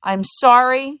me, I'm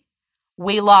sorry,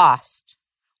 we lost.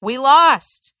 We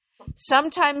lost.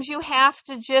 Sometimes you have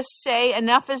to just say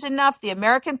enough is enough. The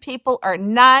American people are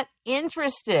not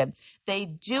interested. They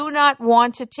do not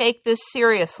want to take this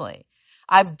seriously.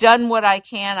 I've done what I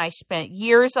can. I spent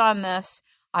years on this.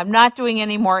 I'm not doing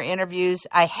any more interviews.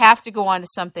 I have to go on to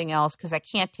something else because I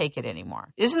can't take it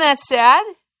anymore. Isn't that sad?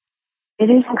 It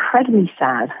is incredibly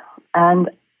sad and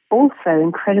also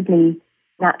incredibly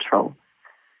natural.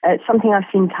 It's something I've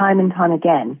seen time and time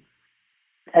again,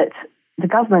 that the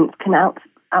government can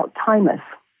out-time us.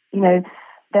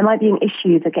 There might be an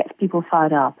issue that gets people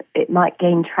fired up. It might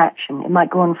gain traction. It might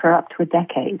go on for up to a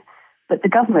decade. But the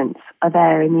governments are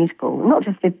there immutable. Not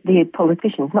just the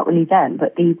politicians, not really them,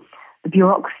 but the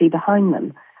bureaucracy behind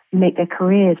them who make their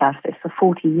careers out of this for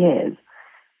 40 years.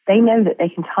 They know that they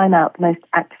can time out the most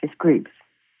activist groups.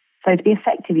 So to be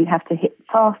effective, you have to hit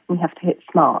fast and you have to hit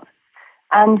smart.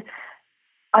 And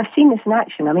I've seen this in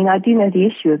action. I do know the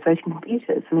issue of voting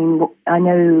computers. I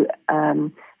know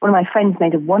one of my friends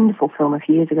made a wonderful film a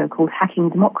few years ago called Hacking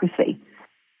Democracy,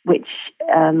 which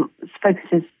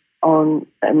focuses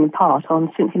in part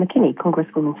on Cynthia McKinney,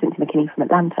 Congresswoman Cynthia McKinney from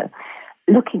Atlanta,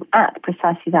 looking at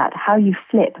precisely that, how you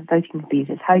flip voting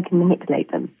computers, how you can manipulate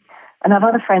them. And I have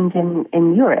other friends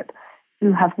in Europe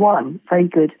who have won very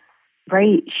good,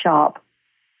 very sharp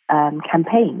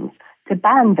campaigns to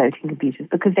ban voting computers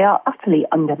because they are utterly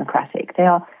undemocratic. They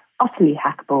are utterly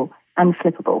hackable and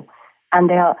flippable. And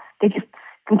they just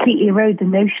completely erode the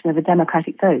notion of a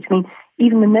democratic vote.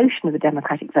 Even the notion of a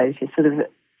democratic vote is sort of,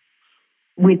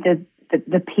 with the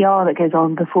PR that goes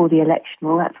on before the election,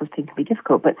 all that sort of thing can be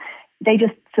difficult, but they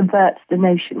just subvert the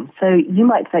notion. So you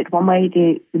might vote one way,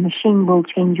 the machine will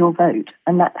change your vote,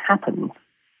 and that happens.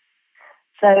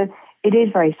 So it is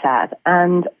very sad,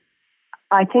 and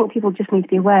I think people just need to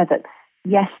be aware that,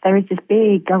 yes, there is this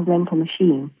big governmental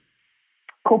machine,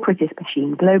 corporatist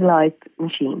machine, globalized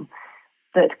machine,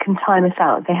 that can time us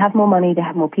out. They have more money, they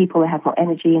have more people, they have more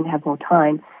energy, and they have more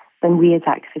time than we as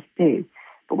activists do.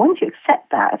 But once you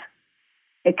accept that,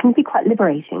 it can be quite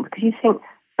liberating because you think,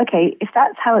 okay, if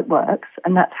that's how it works,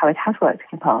 and that's how it has worked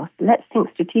in the past, let's think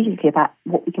strategically about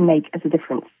what we can make as a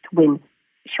difference to win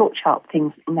short, sharp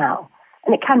things now.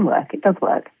 And it can work. It does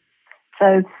work.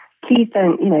 So please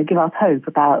don't, give up hope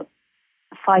about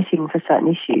fighting for certain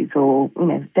issues, or,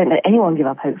 don't let anyone give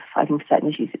up hope for fighting for certain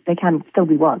issues. They can still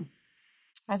be won.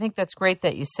 I think that's great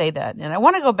that you say that. And I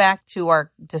want to go back to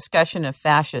our discussion of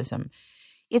fascism.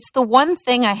 It's the one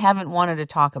thing I haven't wanted to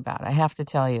talk about, I have to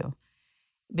tell you,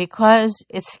 because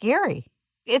it's scary.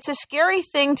 It's a scary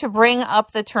thing to bring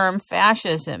up the term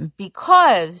fascism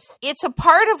because it's a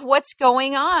part of what's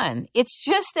going on. It's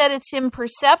just that it's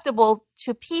imperceptible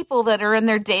to people that are in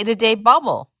their day-to-day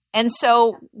bubble. And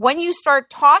so when you start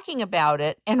talking about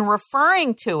it and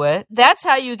referring to it, that's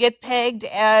how you get pegged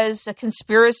as a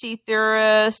conspiracy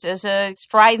theorist, as a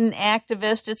strident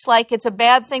activist. It's like it's a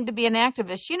bad thing to be an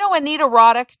activist. You know Anita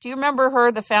Roddick? Do you remember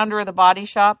her, the founder of The Body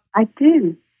Shop? I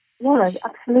do. Yeah,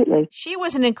 absolutely. She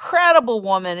was an incredible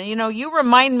woman. And, you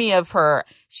remind me of her.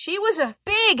 She was a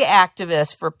big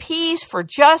activist for peace, for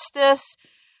justice,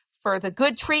 for the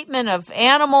good treatment of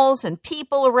animals and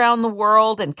people around the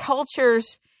world and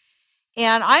cultures.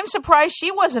 And I'm surprised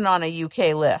she wasn't on a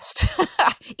UK list,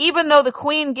 even though the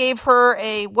Queen gave her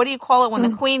a, what do you call it when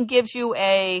the Queen gives you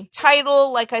a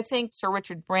title, like I think Sir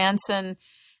Richard Branson,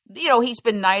 he's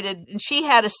been knighted, and she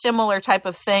had a similar type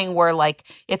of thing where like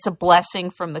it's a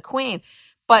blessing from the Queen.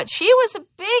 But she was a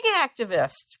big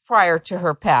activist prior to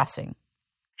her passing.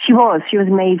 She was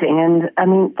amazing. And I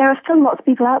mean, there are still lots of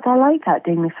people out there like that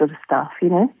doing this sort of stuff,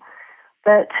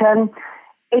 But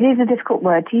it is a difficult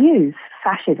word to use,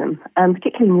 fascism,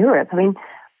 particularly in Europe. I mean,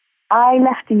 I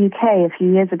left the UK a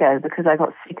few years ago because I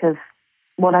got sick of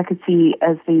what I could see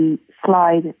as the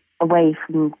slide away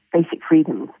from basic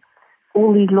freedoms.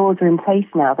 All these laws are in place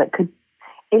now that could,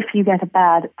 if you get a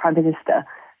bad prime minister,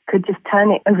 could just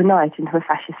turn it overnight into a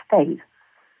fascist state.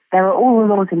 There are all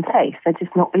the laws in place. They're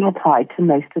just not being applied to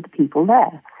most of the people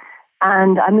there.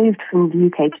 And I moved from the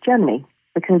UK to Germany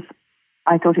because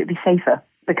I thought it would be safer,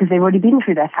 because they've already been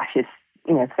through their fascist,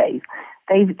 phase.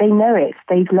 They know it.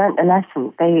 They've learnt the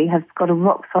lessons. They have got a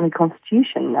rock-solid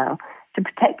constitution now to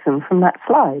protect them from that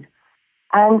slide.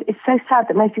 And it's so sad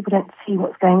that most people don't see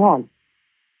what's going on.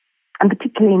 And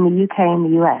particularly in the UK and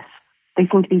the US, they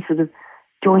seem to be sort of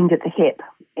joined at the hip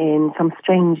in some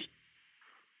strange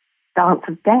dance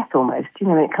of death almost,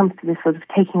 when it comes to this sort of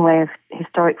taking away of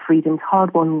historic freedoms,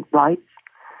 hard-won rights,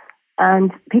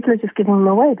 and people are just giving them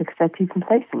away because they're too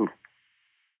complacent.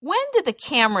 When did the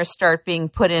cameras start being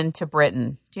put into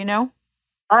Britain? Do you know?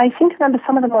 I seem to remember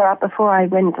some of them were up before I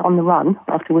went on the run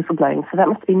after whistleblowing, so that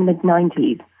must have been the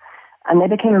mid-90s. And they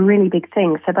became a really big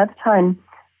thing. So by the time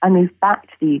I moved back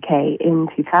to the UK in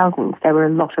 2000, there were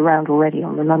a lot around already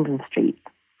on the London streets.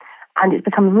 And it's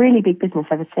become a really big business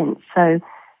ever since. So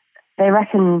they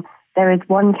reckon there is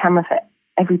one camera for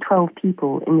every 12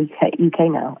 people in the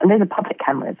UK now. And those are public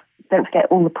cameras. Don't forget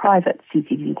all the private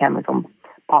CCTV cameras on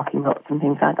parking lots and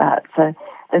things like that. So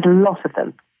there's a lot of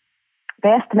them. They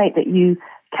estimate that you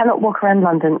cannot walk around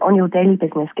London on your daily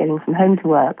business getting from home to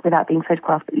work without being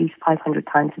photographed at least 500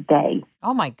 times a day.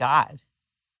 Oh, my God.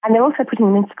 And they're also putting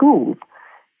them in schools,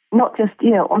 not just,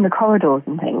 on the corridors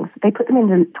and things. They put them in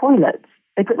the toilets.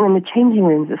 They put them in the changing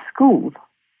rooms of schools.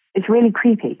 It's really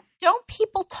creepy. Don't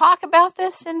people talk about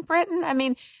this in Britain? I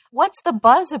mean, what's the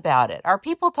buzz about it? Are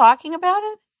people talking about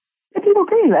it? People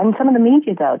do, and some of the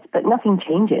media does, but nothing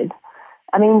changes.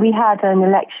 I mean, we had an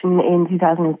election in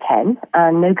 2010,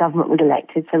 and no government was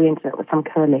elected, so we ended up with some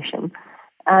coalition.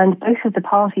 And both of the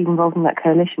parties involved in that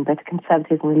coalition, both the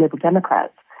Conservatives and the Liberal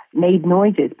Democrats, made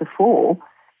noises before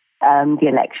the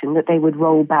election that they would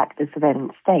roll back the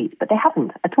surveillance state, but they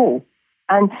haven't at all.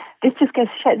 And this just goes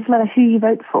to show it doesn't matter who you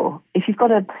vote for. If you've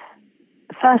got a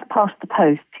first past the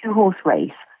post, two-horse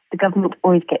race, the government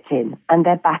always gets in, and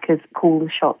their backers call the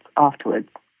shots afterwards.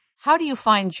 How do you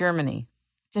find Germany?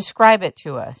 Describe it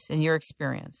to us in your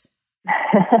experience.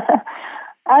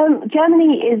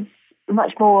 Germany is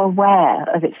much more aware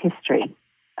of its history,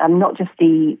 not just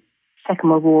the Second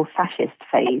World War fascist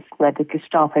phase, where the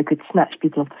Gestapo could snatch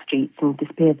people off the streets and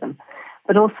disappear them,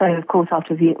 but also, of course,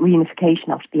 after reunification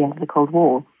after the end of the Cold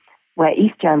War, where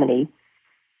East Germany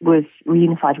was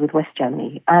reunified with West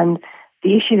Germany. And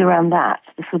the issues around that,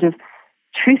 the sort of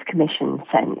truth commission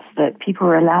sense that people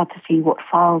were allowed to see what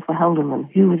files were held on them,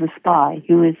 who was a spy,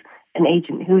 who was an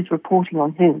agent, who was reporting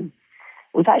on whom,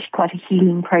 was actually quite a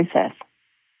healing process.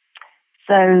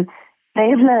 So they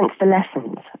have learnt the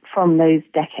lessons from those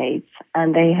decades,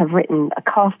 and they have written a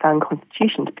cast-down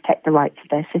constitution to protect the rights of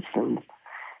their citizens.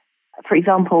 For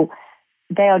example,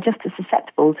 they are just as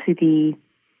susceptible to the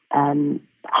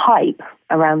hype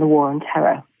around the war on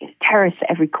terror. Terrorists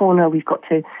at every corner. We've got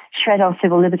to shred our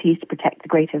civil liberties to protect the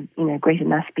greater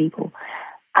mass people.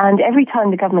 And every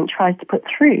time the government tries to put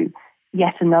through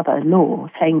yet another law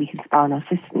saying we can spy on our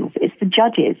systems, it's the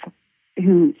judges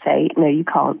who say, no, you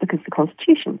can't because of the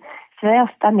Constitution. So they are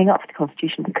standing up for the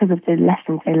Constitution because of the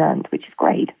lessons they learned, which is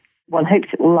great. One hopes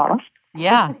it will last.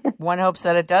 Yeah, one hopes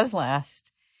that it does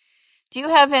last. Do you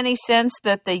have any sense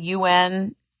that the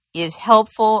UN is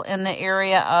helpful in the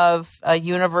area of a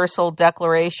universal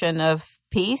declaration of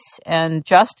peace and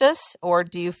justice, or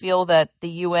do you feel that the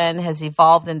UN has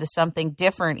evolved into something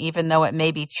different, even though it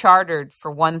may be chartered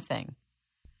for one thing?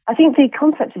 I think the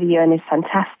concept of the UN is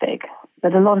fantastic,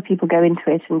 but a lot of people go into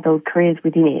it and build careers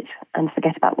within it and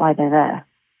forget about why they're there.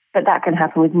 But that can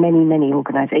happen with many, many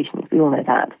organizations. We all know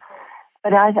that.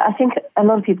 But I think a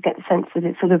lot of people get the sense that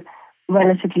it's sort of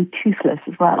relatively toothless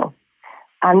as well.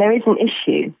 And there is an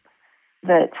issue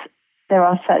that there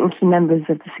are certain key members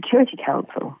of the Security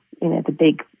Council, you know, the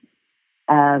big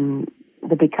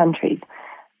countries,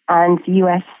 and the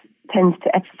US tends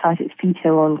to exercise its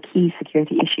veto on key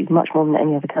security issues much more than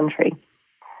any other country.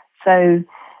 So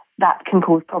that can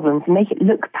cause problems and make it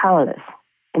look powerless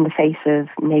in the face of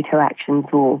NATO actions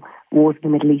or wars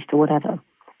in the Middle East or whatever.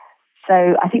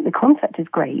 So I think the concept is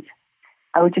great.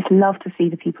 I would just love to see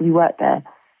the people who work there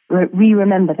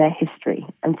remember their history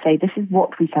and say, this is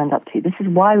what we signed up to. This is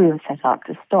why we were set up,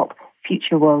 to stop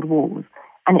future world wars.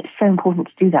 And it's so important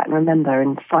to do that and remember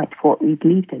and fight for what we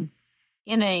believed in.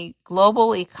 In a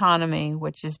global economy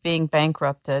which is being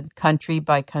bankrupted country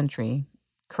by country,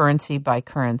 currency by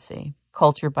currency,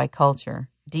 culture by culture,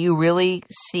 do you really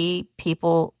see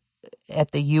people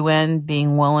at the UN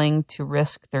being willing to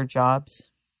risk their jobs?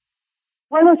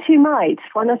 One or two might.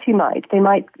 They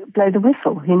might blow the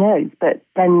whistle, who knows? But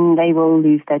then they will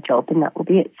lose their job and that will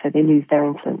be it. So they lose their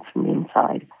influence from the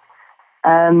inside.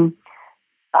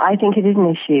 I think it is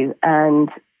an issue. And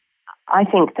I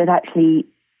think that actually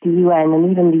the UN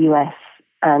and even the US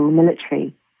and the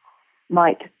military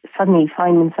might suddenly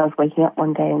find themselves waking up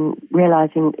one day and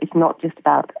realizing it's not just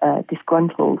about a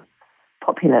disgruntled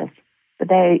populace, but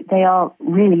they are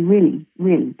really, really,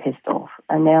 really pissed off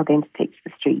and they are going to take to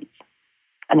the streets.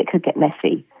 And it could get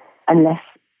messy unless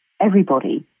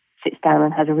everybody sits down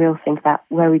and has a real think about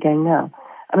where we're going now.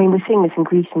 I mean, we're seeing this in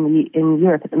Greece and in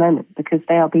Europe at the moment because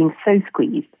they are being so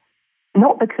squeezed,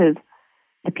 not because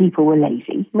the people were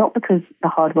lazy, not because the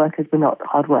hard workers were not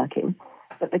hardworking,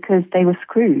 but because they were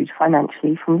screwed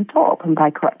financially from the top and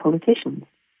by corrupt politicians.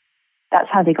 That's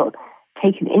how they got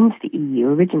taken into the EU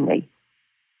originally.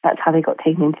 That's how they got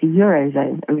taken into the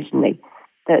Eurozone originally.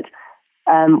 That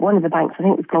one of the banks, I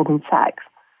think it was Goldman Sachs,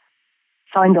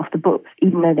 signed off the books,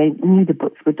 even though they knew the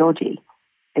books were dodgy.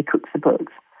 They cooked the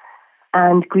books.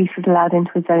 And Greece was allowed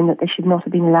into a zone that they should not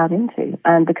have been allowed into.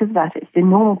 And because of that, it's the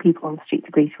normal people on the streets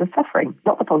of Greece who are suffering,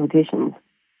 not the politicians.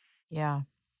 Yeah.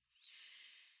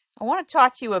 I want to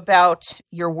talk to you about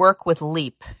your work with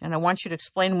LEAP, and I want you to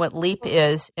explain what LEAP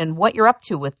is and what you're up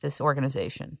to with this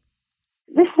organization.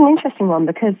 This is an interesting one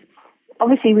because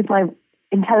obviously with my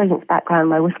intelligence background,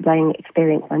 my whistleblowing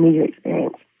experience, my media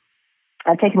experience,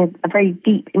 I've taken a very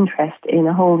deep interest in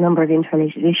a whole number of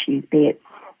interrelated issues, be it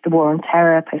the war on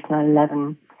terror, post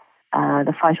 9/11,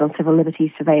 the fight on civil liberties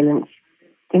surveillance,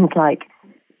 things like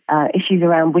issues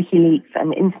around WikiLeaks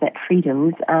and internet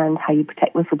freedoms and how you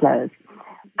protect whistleblowers.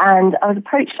 And I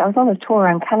was on a tour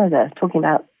around Canada talking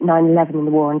about 9/11 and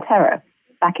the war on terror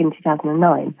back in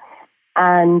 2009,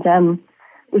 and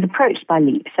was approached by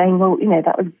LEAP saying, well, you know,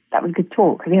 that was good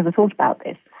talk. Have you ever thought about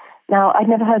this? Now, I'd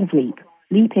never heard of LEAP.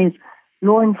 LEAP is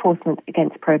Law Enforcement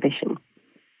Against Prohibition.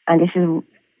 And this is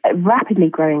a rapidly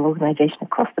growing organization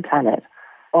across the planet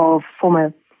of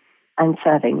former and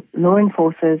serving law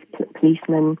enforcers,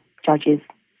 policemen, judges,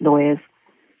 lawyers,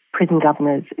 prison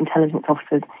governors, intelligence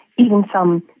officers, even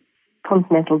some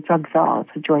continental drug czars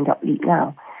have joined up LEAP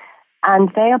now. And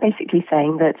they are basically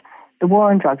saying that the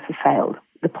war on drugs has failed.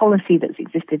 The policy that's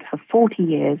existed for over 40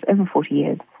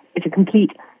 years, is a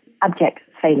complete abject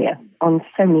failure on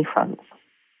so many fronts.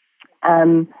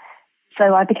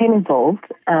 So I became involved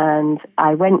and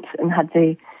I went and had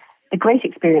the great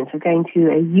experience of going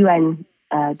to a UN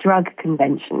drug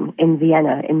convention in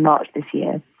Vienna in March this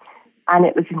year. And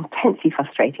it was intensely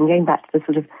frustrating, going back to the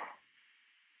sort of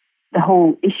the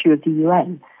whole issue of the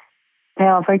UN. They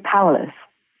are very powerless,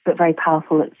 but very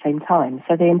powerful at the same time.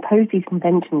 So they impose these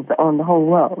conventions on the whole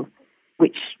world,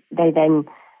 which they then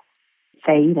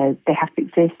say, you know, they have to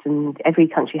exist and every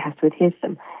country has to adhere to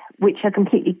them, which are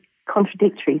completely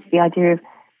contradictory to the idea of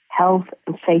health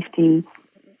and safety,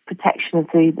 protection of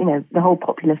the whole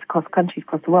populace across countries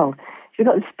across the world. So we've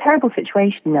got this terrible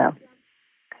situation now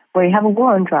where you have a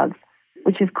war on drugs,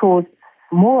 which has caused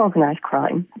more organized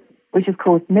crime, which has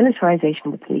caused militarization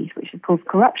of the police, which has caused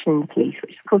corruption in the police,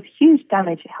 which has caused huge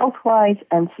damage health-wise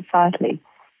and societally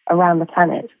around the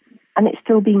planet. And it's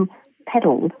still being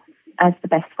peddled as the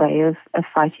best way of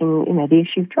fighting, the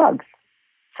issue of drugs.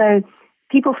 So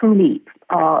people from LEAP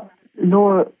are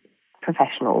law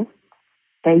professionals.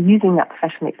 They're using that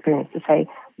professional experience to say,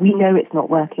 we know it's not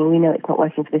working. We know it's not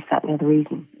working for this, that, and the other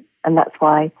reason. And that's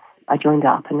why I joined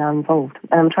up and now I'm involved.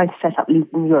 And I'm trying to set up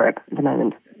LEAP in Europe at the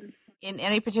moment. In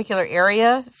any particular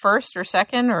area, first or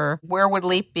second, or where would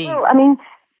LEAP be? Well,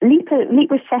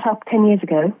 LEAP was set up 10 years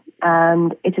ago,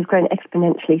 and it has grown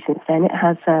exponentially since then. It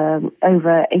has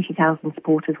over 80,000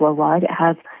 supporters worldwide. It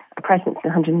has a presence in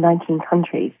 119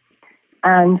 countries.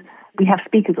 And we have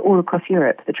speakers all across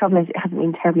Europe. The trouble is it hasn't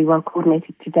been terribly well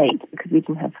coordinated to date because we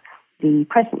didn't have the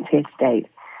presence here to date.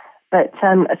 But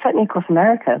certainly across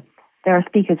America, there are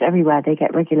speakers everywhere. They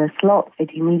get regular slots. They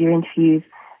do media interviews.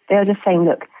 They are just saying,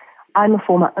 look, I'm a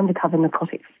former undercover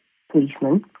narcotics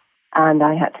policeman, and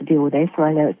I had to deal with this, and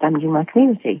I know it's damaging my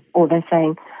community. Or they're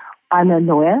saying, I'm a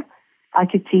lawyer. I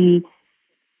could see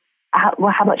how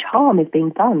much harm is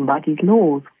being done by these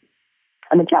laws.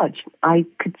 I'm a judge. I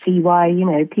could see why,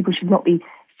 people should not be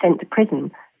sent to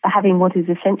prison for having what is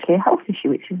essentially a health issue,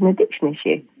 which is an addiction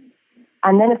issue.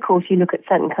 And then, of course, you look at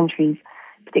certain countries,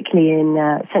 particularly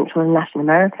in Central and Latin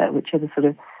America, which are the sort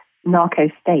of narco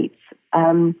states,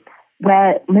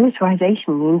 where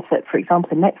militarization means that, for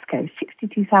example, in Mexico,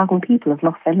 62,000 people have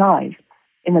lost their lives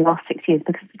in the last 6 years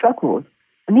because of the drug wars.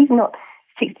 And these are not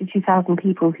 62,000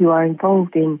 people who are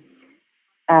involved in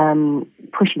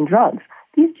pushing drugs.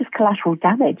 These are just collateral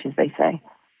damage, as they say.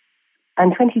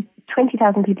 And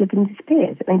 20,000 people have been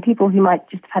disappeared. People who might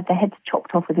just have had their heads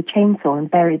chopped off with a chainsaw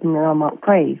and buried in an unmarked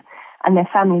grave, and their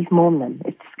families mourn them.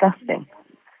 It's disgusting.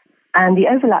 And the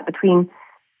overlap between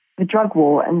the drug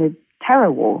war and the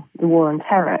terror war, the war on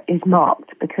terror, is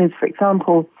marked because, for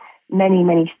example, many,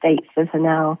 many states that are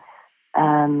now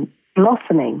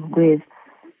blossoming with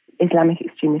Islamic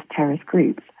extremist terrorist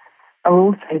groups are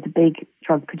also the big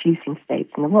drug-producing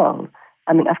states in the world.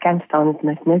 Afghanistan is the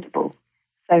most notable.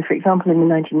 So, for example, in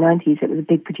the 1990s, it was a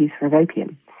big producer of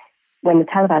opium. When the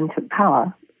Taliban took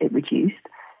power, it reduced,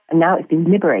 and now it's been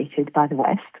liberated by the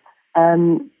West.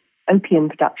 Opium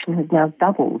production has now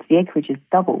doubled. The acreage has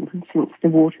doubled since the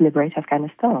war to liberate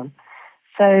Afghanistan.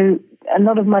 So a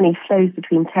lot of money flows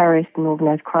between terrorists and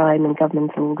organised crime and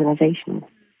governments and organisations.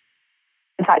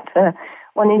 In fact,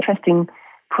 one interesting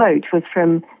quote was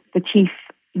from the chief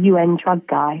UN drug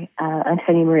guy,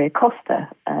 Antonio Maria Costa,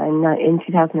 in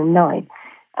 2009.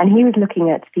 And he was looking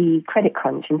at the credit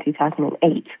crunch in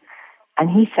 2008. And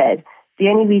he said the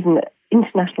only reason that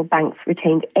international banks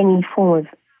retained any form of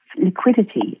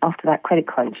liquidity after that credit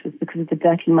crunch was because of the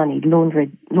dirty money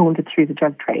laundered through the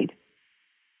drug trade.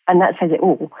 And that says it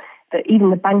all, that even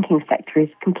the banking sector is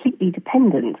completely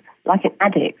dependent, like an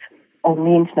addict, on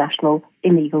the international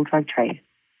illegal drug trade.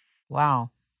 Wow,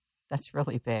 that's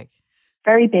really big.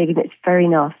 Very big, and it's very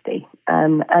nasty.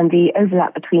 And the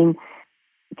overlap between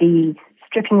the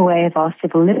stripping away of our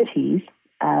civil liberties,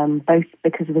 both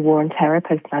because of the war on terror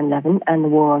post 9/11 and the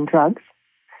war on drugs,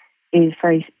 is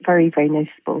very, very, very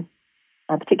noticeable,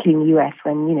 particularly in the US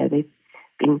when, they've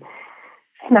been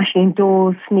smashing in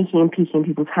doors, sneaking and peeking in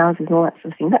people's houses and all that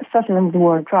sort of thing. That started under the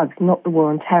war on drugs, not the war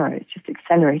on terror. It's just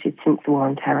accelerated since the war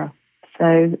on terror.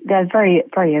 So they're very,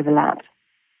 very overlapped.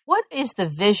 What is the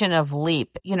vision of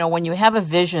LEAP? When you have a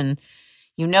vision,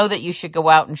 you know that you should go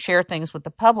out and share things with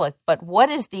the public, but what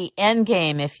is the end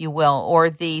game, if you will, or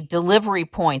the delivery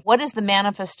point? What is the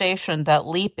manifestation that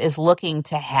LEAP is looking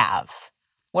to have?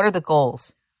 What are the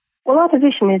goals? Well, our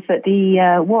position is that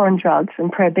the war on drugs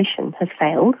and prohibition has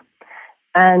failed,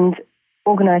 and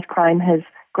organised crime has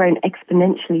grown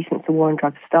exponentially since the war on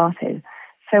drugs started.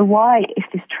 So why, if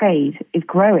this trade is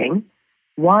growing,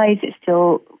 why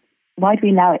do we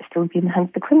allow it still to be in the hands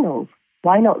of the criminals?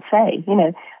 Why not say,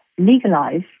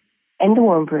 legalize, end the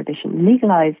war on prohibition,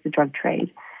 legalize the drug trade.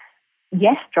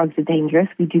 Yes, drugs are dangerous.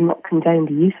 We do not condone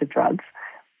the use of drugs.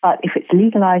 But if it's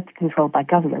legalized and controlled by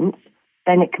governments,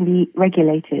 then it can be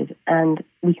regulated and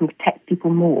we can protect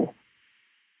people more.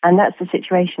 And that's the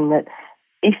situation that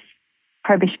if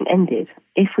prohibition ended,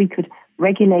 if we could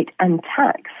regulate and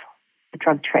tax the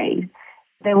drug trade,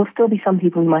 there will still be some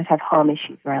people who might have harm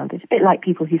issues around it. A bit like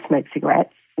people who smoke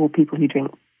cigarettes or people who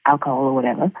drink alcohol or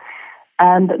whatever.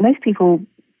 But most people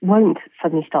won't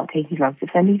suddenly start taking drugs if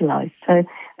they're legalized. So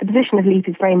the position of LEAP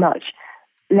is very much,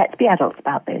 let's be adults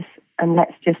about this and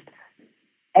let's just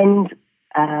end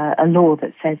a law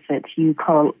that says that you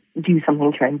can't do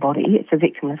something to your own body. It's a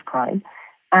victimless crime.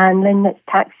 And then let's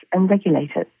tax and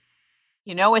regulate it.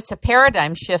 It's a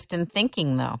paradigm shift in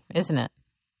thinking, though, isn't it?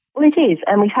 Well, it is,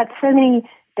 and we've had so many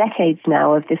decades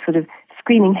now of this sort of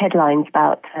screaming headlines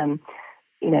about,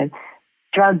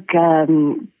 drug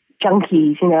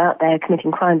junkies, out there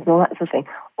committing crimes and all that sort of thing.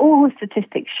 All the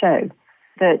statistics show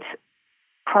that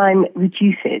crime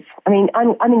reduces. I mean,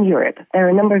 I'm in Europe. There are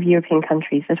a number of European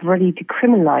countries that have already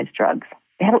decriminalized drugs.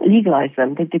 They haven't legalized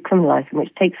them, they've decriminalized them,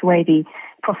 which takes away the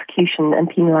prosecution and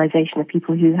penalization of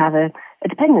people who have a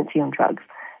dependency on drugs.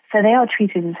 So they are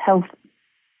treated as health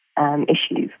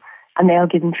issues, and they are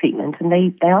given treatment, and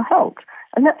they are helped.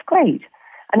 And that's great.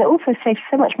 And it also saves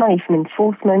so much money from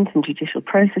enforcement and judicial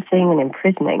processing and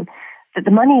imprisoning that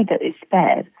the money that is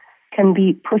spared can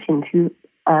be put into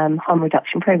harm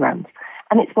reduction programs.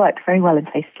 And it's worked very well in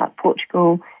places like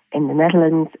Portugal, in the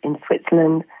Netherlands, in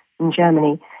Switzerland, in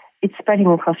Germany. It's spreading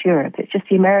across Europe. It's just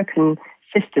the American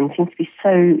system seems to be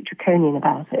so draconian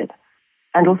about it.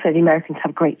 And also the Americans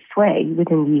have great sway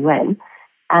within the UN,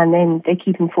 and then they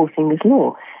keep enforcing this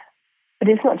law. But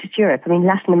it's not just Europe. I mean,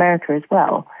 Latin America as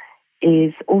well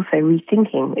is also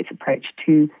rethinking its approach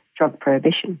to drug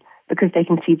prohibition because they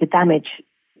can see the damage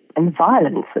and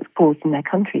violence that's caused in their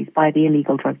countries by the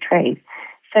illegal drug trade.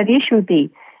 So the issue would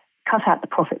be cut out the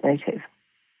profit motive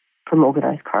from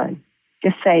organized crime.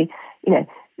 Just say,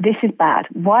 this is bad.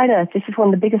 Why on earth? This is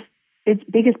one of the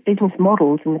biggest business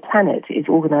models in the planet is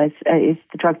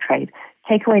the drug trade.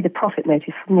 Take away the profit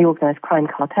motive from the organized crime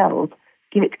cartels,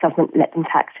 give it to government, let them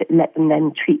tax it, let them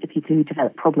then treat the people who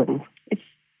develop problems.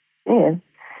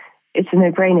 It's a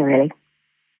no-brainer, really.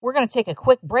 We're going to take a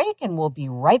quick break, and we'll be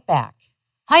right back.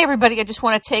 Hi, everybody. I just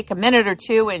want to take a minute or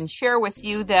two and share with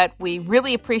you that we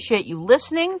really appreciate you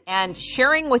listening and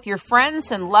sharing with your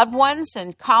friends and loved ones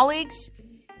and colleagues.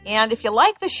 And if you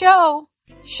like the show,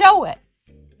 show it.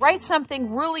 Write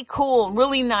something really cool and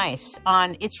really nice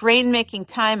on It's Rainmaking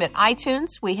Time at iTunes.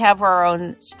 We have our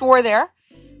own store there.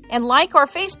 And like our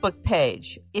Facebook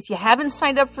page. If you haven't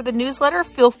signed up for the newsletter,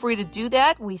 feel free to do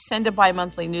that. We send a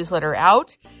bi-monthly newsletter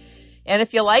out. And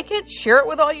if you like it, share it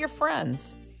with all your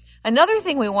friends. Another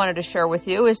thing we wanted to share with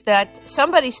you is that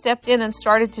somebody stepped in and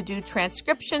started to do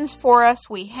transcriptions for us.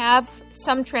 We have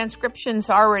some transcriptions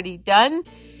already done.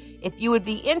 If you would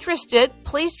be interested,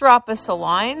 please drop us a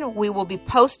line. We will be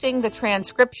posting the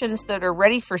transcriptions that are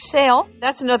ready for sale.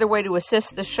 That's another way to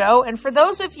assist the show. And for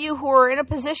those of you who are in a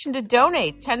position to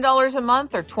donate $10 a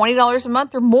month or $20 a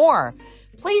month or more,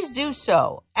 please do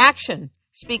so. Action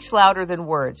speaks louder than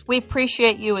words. We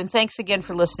appreciate you, and thanks again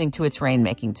for listening to It's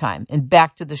Rainmaking Time. And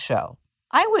back to the show.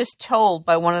 I was told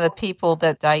by one of the people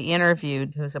that I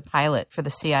interviewed, who's a pilot for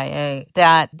the CIA,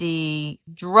 that the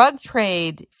drug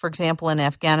trade, for example, in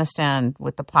Afghanistan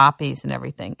with the poppies and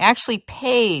everything, actually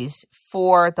pays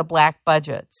for the black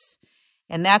budgets.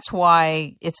 And that's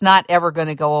why it's not ever going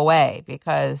to go away,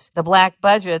 because the black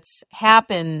budgets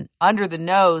happen under the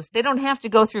nose. They don't have to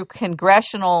go through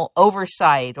congressional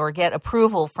oversight or get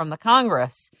approval from the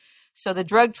Congress. So the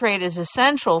drug trade is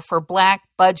essential for black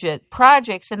budget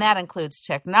projects, and that includes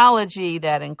technology,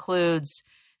 that includes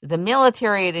the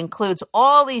military, it includes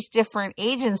all these different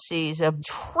agencies of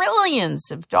trillions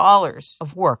of dollars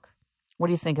of work. What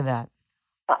do you think of that?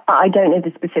 I don't know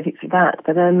the specifics of that,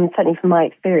 but certainly from my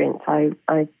experience,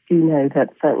 I do know that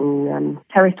certain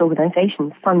terrorist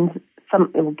organizations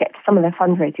get some of their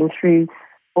fundraising through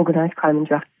organized crime and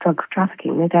drug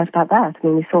trafficking. No doubt about that. I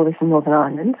mean, we saw this in Northern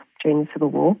Ireland during the Civil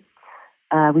War.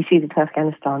 We see it in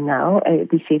Afghanistan now.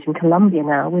 We see it in Colombia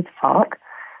now with FARC.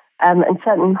 And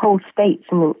certain whole states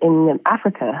in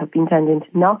Africa have been turned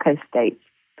into narco states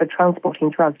for transporting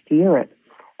drugs to Europe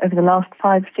over the last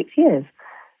 5-6 years.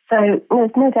 So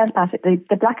there's no doubt about it.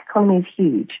 The black economy is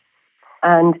huge.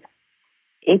 And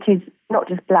it is not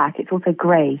just black, it's also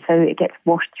grey. So it gets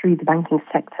washed through the banking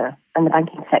sector. And the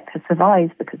banking sector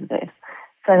survives because of this.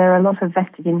 So there are a lot of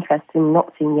vested interest in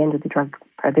not seeing the end of the drug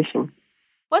prohibition.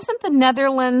 Wasn't the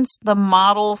Netherlands the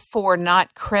model for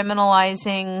not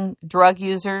criminalizing drug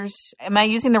users? Am I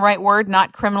using the right word,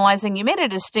 not criminalizing? You made a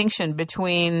distinction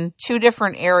between two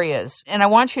different areas, and I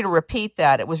want you to repeat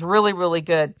that. It was really, really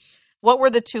good. What were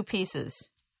the two pieces?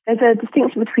 There's a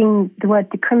distinction between the word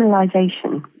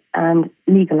decriminalization and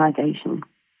legalization.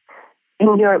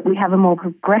 In Europe, we have a more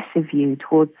progressive view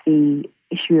towards the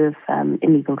issue of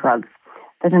illegal drugs.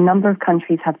 That a number of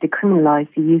countries have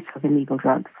decriminalized the use of illegal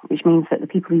drugs, which means that the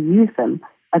people who use them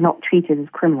are not treated as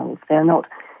criminals. They are not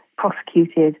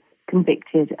prosecuted,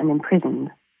 convicted, and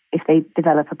imprisoned if they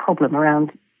develop a problem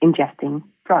around ingesting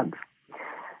drugs.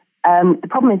 The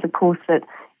problem is, of course, that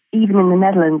even in the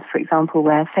Netherlands, for example,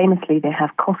 where famously they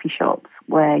have coffee shops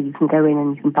where you can go in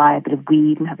and you can buy a bit of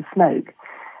weed and have a smoke,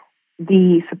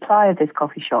 the supply of those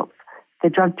coffee shops, the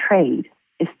drug trade,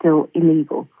 is still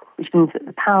illegal, which means that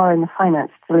the power and the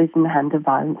finance still is in the hands of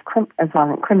violent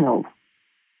criminals,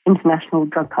 international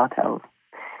drug cartels.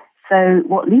 So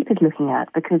what LEAP is looking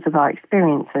at, because of our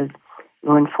experience as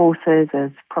law enforcers,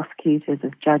 as prosecutors, as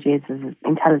judges, as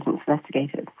intelligence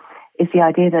investigators, is the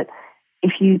idea that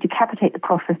if you decapitate the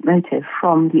profit motive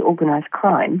from the organized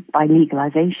crime by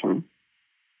legalization,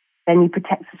 then you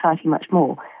protect society much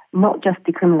more. Not just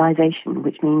decriminalization,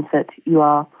 which means that you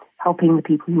are helping the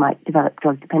people who might develop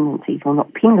drug dependencies or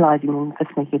not penalizing them for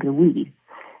smoking a bit of weed.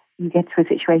 You get to a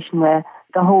situation where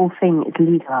the whole thing is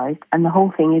legalized and the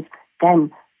whole thing is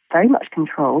then very much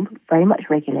controlled, very much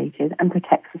regulated, and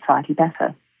protects society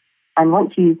better. And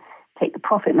once you take the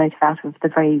profit motive out of the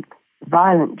very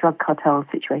violent drug cartel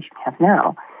situation we have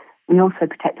now, we also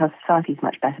protect our societies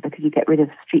much better because you get rid of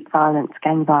street violence,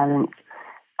 gang violence,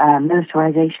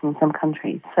 militarization in some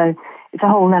countries. So it's a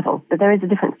whole level, but there is a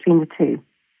difference between the two.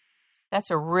 That's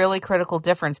a really critical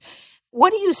difference.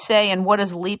 What do you say, and what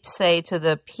does LEAP say to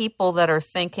the people that are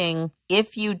thinking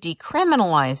if you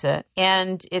decriminalize it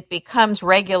and it becomes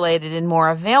regulated and more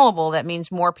available, that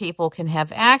means more people can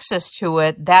have access to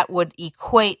it, that would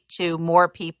equate to more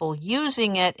people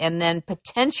using it and then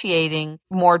potentiating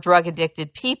more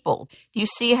drug-addicted people. Do you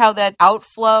see how that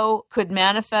outflow could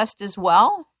manifest as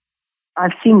well?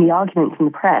 I've seen the arguments in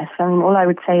the press. I mean, all I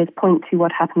would say is point to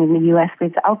what happened in the US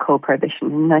with alcohol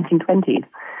prohibition in the 1920s.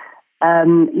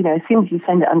 As soon as you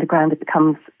send it underground, it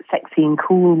becomes sexy and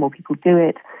cool, more people do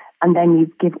it, and then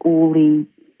you give all the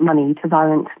money to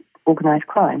violent organized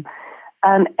crime.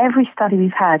 Every study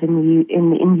we've had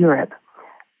in Europe,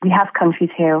 we have countries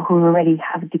here who already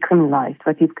have decriminalized,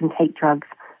 where people can take drugs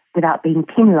without being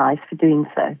penalized for doing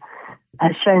so,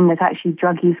 has shown that actually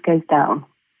drug use goes down,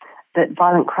 that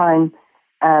violent crime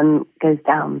goes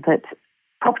down, that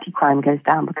property crime goes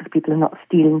down because people are not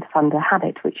stealing to fund a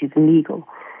habit, which is illegal.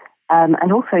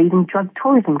 And also even drug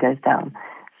tourism goes down.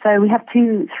 So we have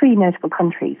three notable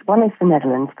countries. One is the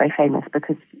Netherlands, very famous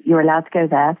because you're allowed to go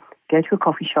there, go to a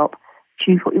coffee shop,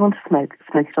 choose what you want to smoke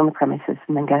it on the premises,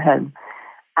 and then go home.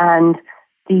 And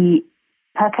the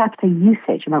per capita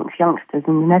usage amongst youngsters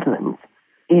in the Netherlands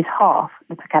is half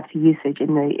the per capita usage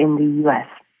in the US.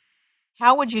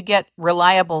 How would you get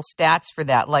reliable stats for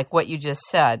that, like what you just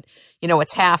said?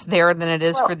 It's half there than it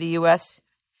is for the US?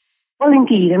 Well,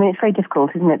 indeed. I mean, it's very difficult,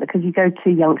 isn't it? Because you go to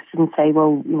youngsters and say,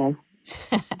 well, you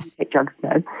take drugs,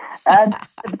 no.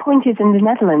 But the point is, in the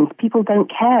Netherlands, people don't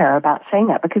care about saying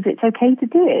that because it's okay to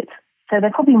do it. So they're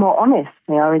probably more honest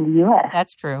than they are in the US.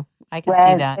 That's true. I can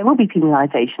see that. There will be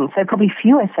penalization. So probably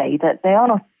fewer say that they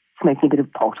are smoking a bit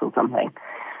of pot or something.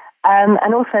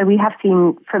 And also we have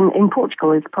seen in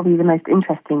Portugal is probably the most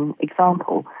interesting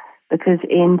example because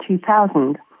in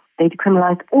 2000, they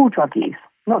decriminalized all drug use,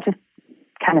 not just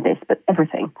cannabis, but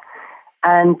everything.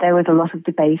 And there was a lot of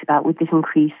debate about would this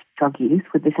increase drug use,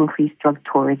 would this increase drug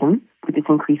tourism, would this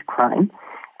increase crime?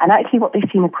 And actually what they've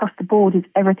seen across the board is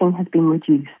everything has been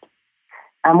reduced.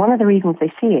 And one of the reasons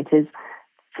they see it is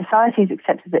society has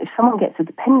accepted that if someone gets a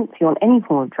dependency on any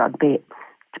form of drug, be it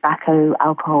tobacco,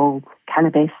 alcohol,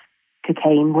 cannabis,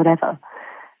 cocaine, whatever,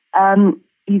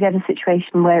 you get a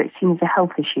situation where it's seen as a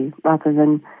health issue rather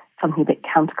than something a bit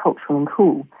countercultural and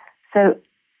cool. So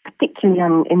particularly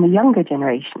in the younger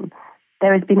generation,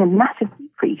 there has been a massive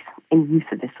decrease in use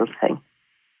of this sort of thing.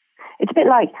 It's a bit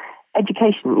like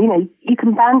education. You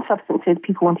can ban substances,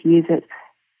 people want to use it.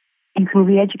 You can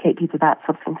re-educate people about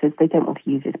substances, they don't want to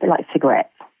use it. It's a bit like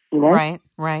cigarettes, Right.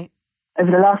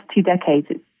 Over the last 2 decades,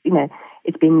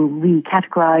 it's been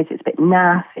recategorized, it's a bit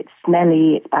naff, it's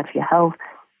smelly, it's bad for your health.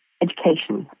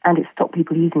 Education, and it's stopped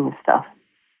people using this stuff.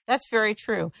 That's very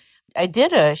true. I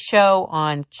did a show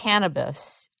on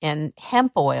cannabis and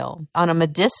hemp oil on a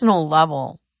medicinal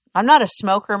level. I'm not a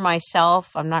smoker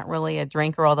myself. I'm not really a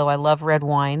drinker, although I love red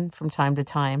wine from time to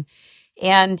time.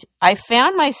 And I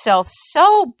found myself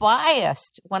so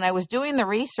biased when I was doing the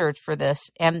research for this.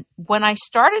 And when I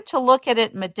started to look at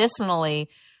it medicinally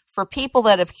for people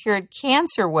that have cured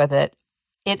cancer with it,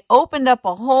 it opened up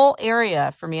a whole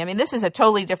area for me. I mean, this is a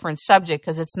totally different subject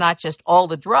because it's not just all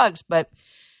the drugs, but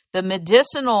the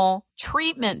medicinal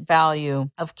treatment value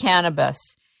of cannabis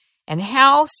and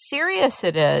how serious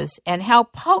it is and how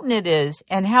potent it is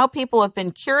and how people have been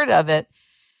cured of it.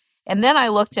 And then I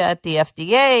looked at the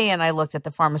FDA and I looked at the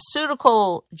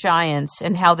pharmaceutical giants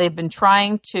and how they've been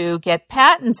trying to get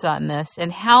patents on this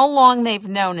and how long they've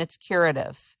known it's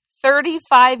curative.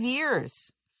 35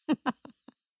 years.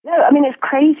 No, I mean, it's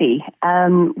crazy.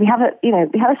 We have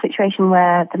a situation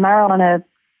where the Marijuana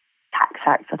Tax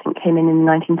Act, I think, came in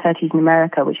the 1930s in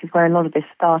America, which is where a lot of this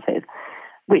started,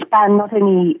 which banned not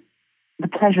only the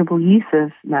pleasurable use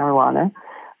of marijuana,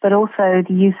 but also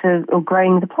the use of or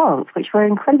growing the plants, which were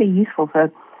incredibly useful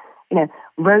for,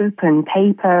 rope and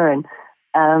paper and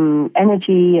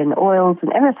energy and oils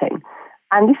and everything.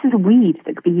 And this is a weed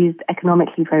that could be used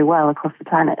economically very well across the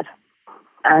planet.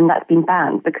 And that's been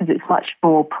banned because it's much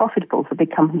more profitable for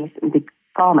big companies and big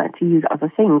pharma to use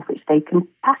other things which they can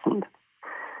patent.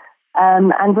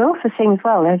 And we're also seeing as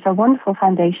well, there's a wonderful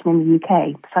foundation in the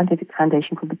UK, scientific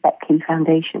foundation called the Beckley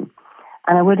Foundation.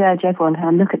 And I would urge everyone to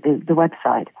have a look at the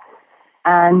website.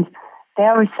 And they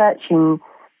are researching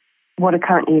what are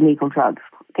currently illegal drugs,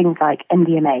 things like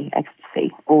MDMA,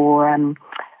 ecstasy, or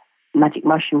magic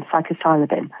mushroom,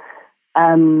 psilocybin,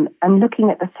 and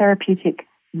looking at the therapeutic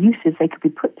uses they could be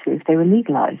put to if they were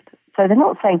legalized. So they're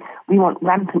not saying we want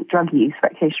rampant drug use,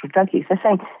 recreational drug use. They're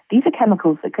saying these are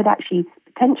chemicals that could actually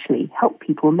potentially help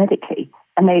people medically,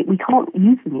 and we can't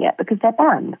use them yet because they're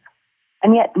banned.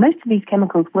 And yet most of these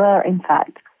chemicals were, in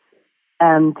fact,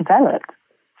 developed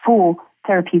for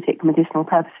therapeutic medicinal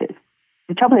purposes.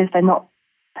 The trouble is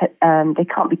they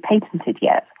can't be patented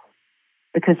yet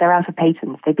because they're out of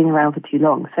patents. They've been around for too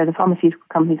long. So the pharmaceutical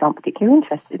companies aren't particularly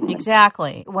interested in them.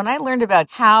 Exactly. When I learned about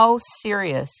how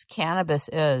serious cannabis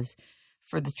is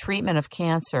for the treatment of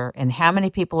cancer and how many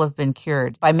people have been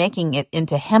cured by making it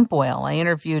into hemp oil, I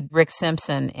interviewed Rick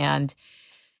Simpson, and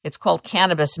it's called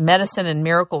Cannabis Medicine and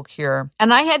Miracle Cure.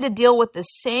 And I had to deal with the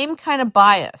same kind of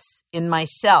bias in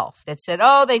myself that said,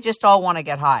 oh, they just all want to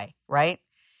get high, right?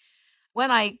 When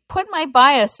I put my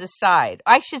bias aside,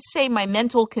 I should say my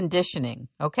mental conditioning,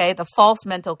 okay, the false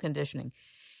mental conditioning,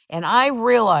 and I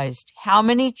realized how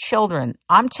many children,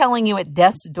 I'm telling you, at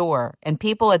death's door, and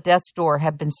people at death's door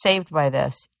have been saved by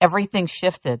this. Everything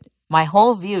shifted. My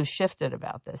whole view shifted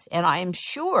about this. And I'm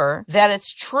sure that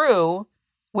it's true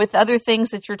with other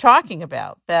things that you're talking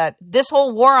about, that this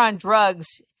whole war on drugs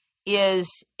is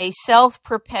a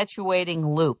self-perpetuating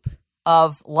loop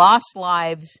of lost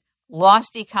lives,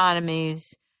 lost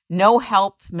economies, no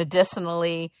help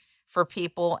medicinally for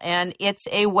people, and it's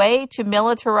a way to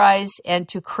militarize and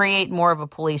to create more of a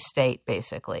police state,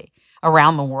 basically,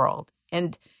 around the world.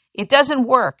 And it doesn't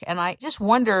work, and I just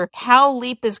wonder how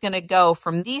LEAP is going to go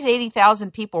from these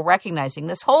 80,000 people recognizing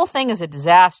this whole thing is a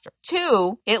disaster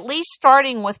to at least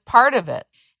starting with part of it.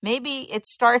 Maybe it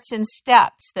starts in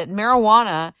steps, that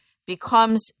marijuana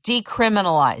becomes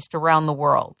decriminalized around the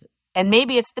world, and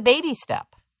maybe it's the baby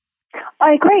step.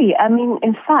 I agree. I mean,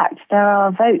 in fact, there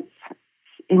are votes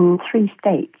in 3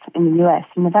 states in the U.S.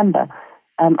 in November,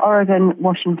 Oregon,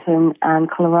 Washington, and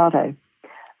Colorado,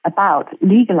 about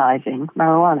legalizing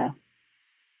marijuana.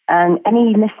 And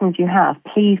any listeners you have,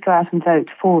 please go out and vote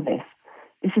for this.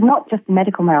 This is not just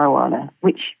medical marijuana,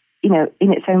 which, in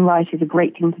its own right is a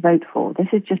great thing to vote for. This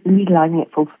is just legalizing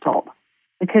it full stop,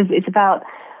 because it's about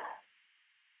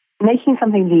making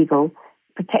something legal,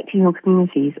 protecting your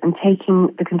communities, and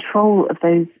taking the control of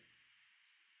those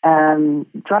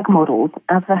drug models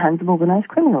out of the hands of organized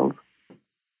criminals.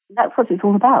 That's what it's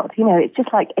all about. It's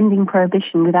just like ending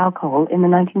prohibition with alcohol in the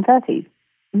 1930s.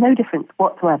 No difference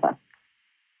whatsoever.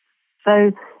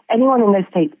 So anyone in those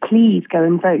states, please go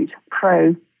and vote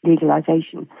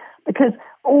pro-legalization, because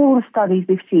all the studies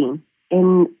we've seen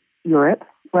in Europe,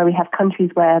 where we have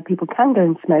countries where people can go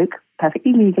and smoke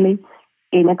perfectly legally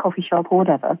in a coffee shop or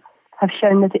whatever, have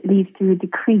shown that it leads to a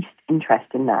decreased interest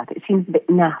in that. It seems a bit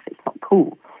naff, it's not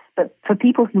cool. But for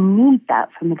people who need that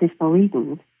for medicinal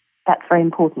reasons, that's very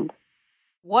important.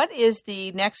 What is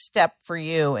the next step for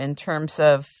you in terms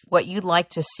of what you'd like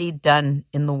to see done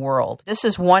in the world? This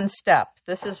is one step.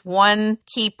 This is one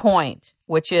key point,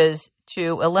 which is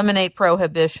to eliminate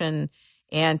prohibition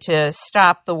and to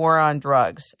stop the war on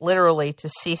drugs, literally to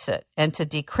cease it and to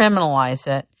decriminalize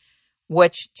it,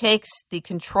 which takes the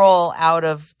control out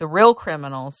of the real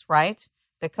criminals, right?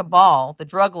 The cabal, the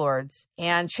drug lords,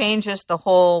 and changes the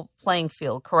whole playing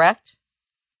field, correct?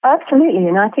 Absolutely.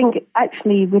 And I think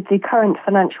actually with the current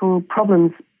financial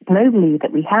problems globally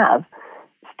that we have,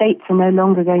 states are no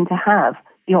longer going to have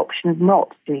the option of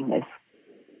not doing this.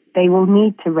 They will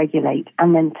need to regulate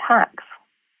and then tax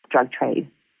drug trade.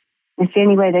 It's the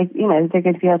only way they're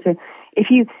going to be able to.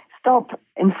 If you stop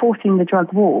enforcing the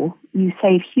drug war, you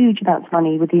save huge amounts of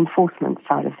money with the enforcement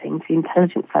side of things, the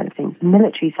intelligence side of things, the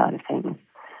military side of things,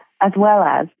 as well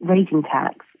as raising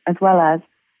tax, as well as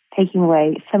taking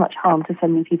away so much harm to so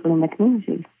many people in their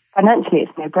communities. Financially,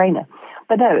 it's a no-brainer.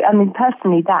 But no, I mean,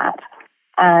 personally, that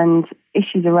and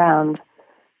issues around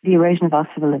the erosion of our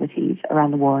civil liberties,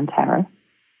 around the war on terror,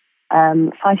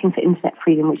 fighting for internet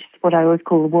freedom, which is what I always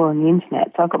call the war on the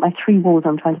internet. So I've got my 3 wars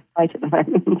I'm trying to fight at the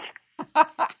moment.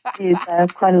 Is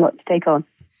quite a lot to take on.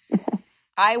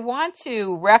 I want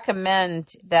to recommend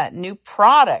that new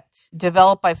product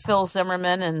developed by Phil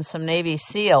Zimmerman and some Navy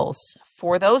SEALs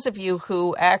for those of you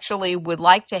who actually would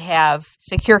like to have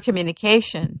secure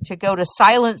communication, to go to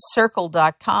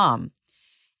silencecircle.com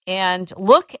and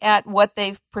look at what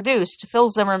they've produced. Phil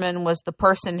Zimmerman was the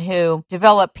person who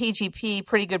developed PGP,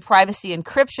 pretty good privacy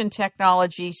encryption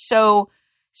technology, so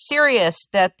serious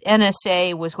that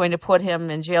NSA was going to put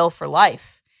him in jail for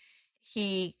life.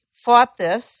 He fought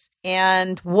this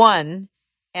and won,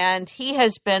 and he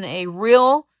has been a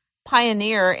real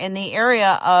pioneer in the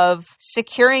area of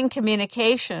securing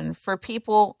communication for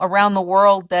people around the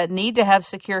world that need to have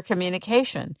secure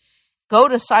communication. Go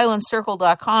to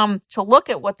silencecircle.com to look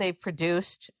at what they've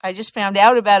produced. I just found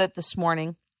out about it this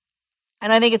morning,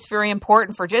 and I think it's very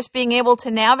important for just being able to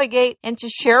navigate and to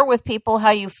share with people how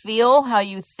you feel, how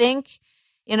you think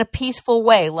in a peaceful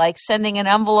way, like sending an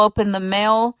envelope in the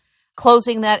mail,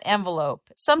 closing that envelope.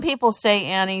 Some people say,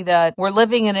 Annie, that we're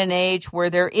living in an age where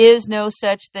there is no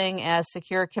such thing as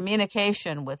secure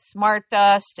communication with smart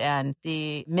dust and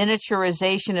the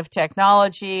miniaturization of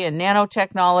technology and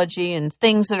nanotechnology and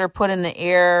things that are put in the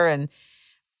air. And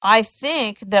I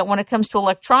think that when it comes to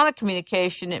electronic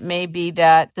communication, it may be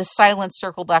that the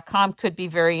silencecircle.com could be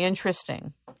very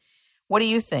interesting. What do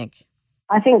you think?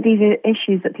 I think these are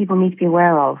issues that people need to be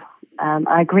aware of.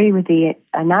 I agree with the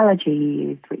analogy you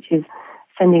used, which is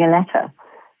sending a letter.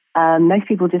 Most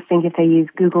people just think if they use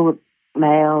Google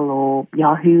Mail or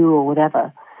Yahoo or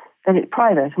whatever, that it's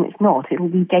private, and it's not. It will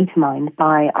be data mined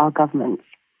by our governments.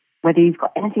 Whether you've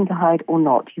got anything to hide or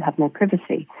not, you have no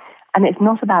privacy. And it's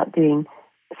not about doing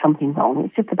something wrong.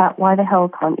 It's just about why the hell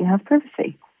can't you have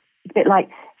privacy? It's a bit like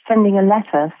sending a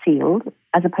letter sealed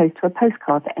as opposed to a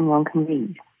postcard that anyone can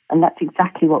read. And that's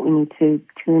exactly what we need to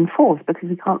enforce, because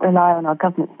we can't rely on our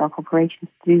governments and our corporations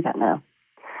to do that now.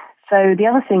 So the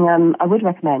other thing I would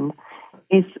recommend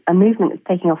is a movement that's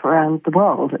taking off around the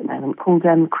world at the moment called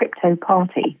Crypto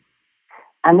Party.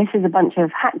 And this is a bunch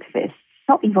of hacktivists,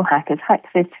 not evil hackers,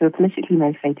 hacktivists who are politically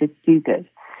motivated to do good.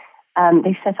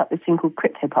 They've set up this thing called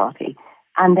Crypto Party,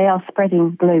 and they are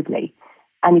spreading globally.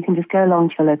 And you can just go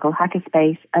along to your local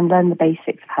hackerspace and learn the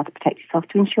basics of how to protect yourself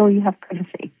to ensure you have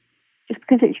privacy. Just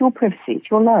because it's your privacy,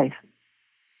 it's your life.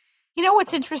 You know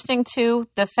what's interesting, too?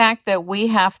 The fact that we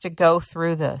have to go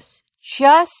through this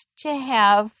just to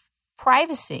have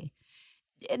privacy.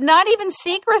 Not even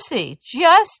secrecy,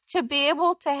 just to be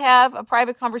able to have a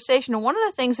private conversation. And one of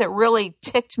the things that really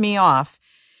ticked me off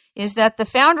is that the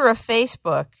founder of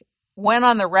Facebook went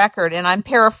on the record, and I'm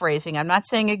paraphrasing, I'm not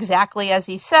saying exactly as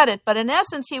he said it, but in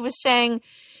essence he was saying,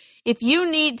 if you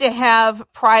need to have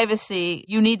privacy,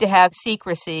 you need to have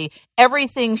secrecy.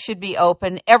 Everything should be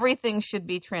open. Everything should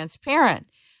be transparent.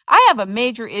 I have a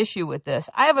major issue with this.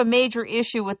 I have a major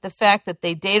issue with the fact that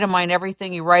they data mine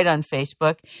everything you write on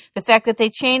Facebook, the fact that they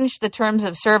change the terms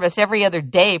of service every other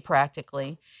day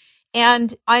practically.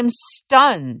 And I'm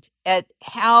stunned at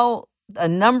how a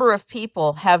number of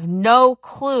people have no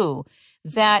clue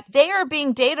that they are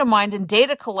being data mined and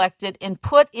data collected and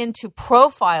put into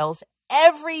profiles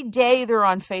every day they're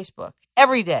on Facebook.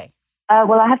 Every day.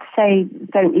 Well, I have to say,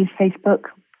 don't use Facebook.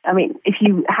 I mean, if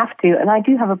you have to, and I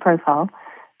do have a profile,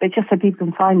 but just so people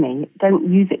can find me, don't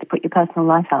use it to put your personal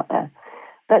life out there.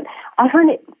 But I find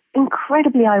it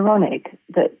incredibly ironic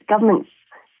that governments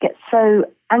get so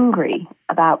angry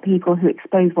about people who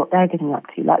expose what they're getting up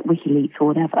to, like WikiLeaks or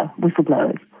whatever,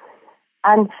 whistleblowers.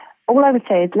 And all I would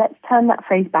say is let's turn that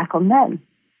phrase back on them.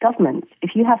 Governments,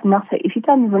 if you've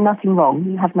done nothing wrong,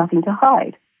 you have nothing to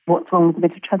hide. What's wrong with a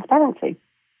bit of transparency?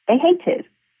 They hate it.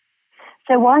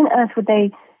 So why on earth would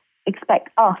they expect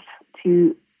us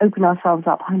to open ourselves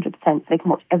up 100% so they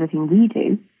can watch everything we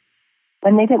do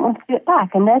when they don't want to do it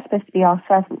back? And they're supposed to be our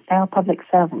servants. They are public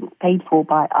servants paid for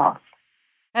by us.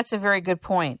 That's a very good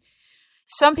point.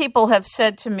 Some people have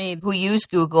said to me who use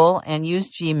Google and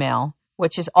use Gmail,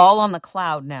 which is all on the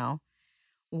cloud now,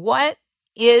 what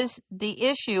is the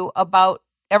issue about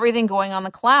everything going on the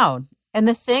cloud? And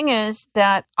the thing is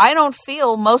that I don't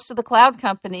feel most of the cloud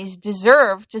companies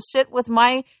deserve to sit with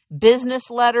my business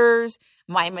letters,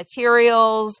 my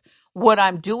materials, what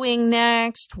I'm doing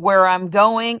next, where I'm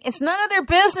going. It's none of their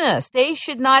business. They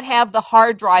should not have the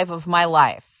hard drive of my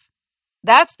life.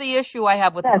 That's the issue I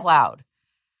have with the cloud.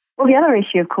 Well, the other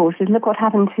issue, of course, is look what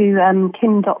happened to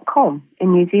Kim.com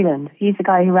in New Zealand. He's the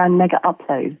guy who ran Mega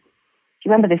Upload. Do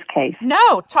you remember this case?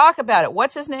 No, talk about it.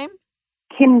 What's his name?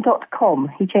 Kim.com.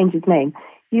 He changed his name.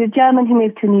 He's a German who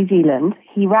moved to New Zealand.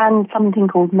 He ran something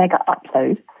called Mega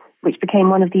Upload, which became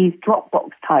one of these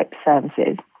Dropbox-type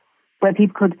services where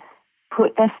people could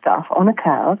put their stuff on a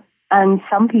cloud, and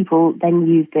some people then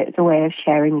used it as a way of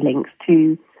sharing links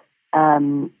to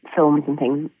films and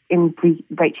things in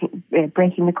breaking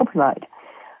the copyright.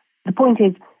 The point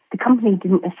is, the company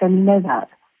didn't necessarily know that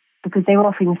because they were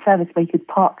offering a service where you could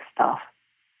park stuff.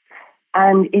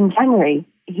 And in January,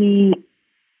 he,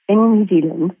 in New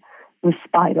Zealand, was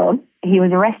spied on. He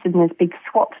was arrested in this big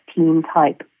SWAT team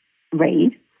type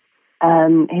raid.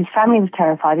 His family was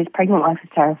terrified. His pregnant wife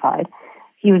was terrified.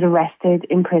 He was arrested,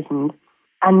 imprisoned.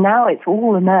 And now it's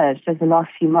all emerged over the last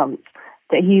few months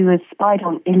that he was spied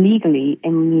on illegally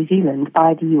in New Zealand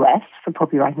by the US for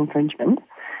copyright infringement.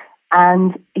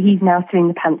 And he's now suing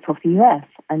the pants off the US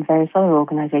and various other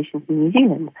organizations in New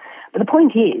Zealand. But the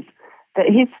point is that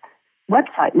his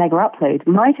website, Mega Upload,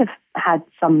 might have had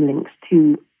some links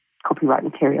to copyright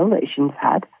material that it shouldn't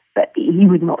have had, but he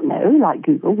would not know, like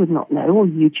Google would not know, or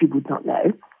YouTube would not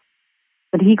know.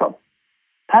 But he got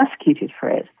persecuted for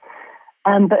it.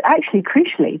 But actually,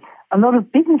 crucially, a lot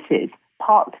of businesses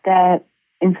parked their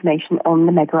information on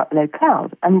the Mega Upload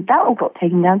cloud, and that all got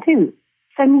taken down too.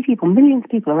 So many people, millions of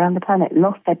people around the planet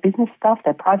lost their business stuff,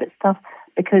 their private stuff,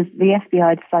 because the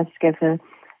FBI decided to go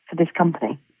for this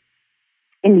company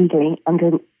illegally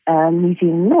under New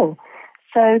Zealand law.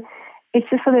 So it's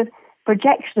a sort of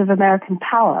projection of American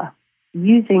power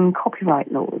using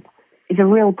copyright laws is a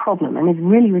real problem and is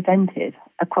really resented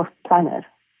across the planet.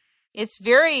 It's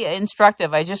very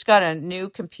instructive. I just got a new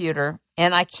computer,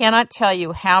 and I cannot tell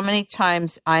you how many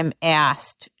times I'm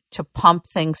asked to pump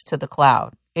things to the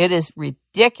cloud. It is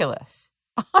ridiculous.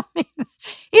 I mean,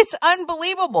 it's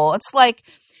unbelievable. It's like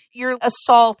you're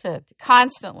assaulted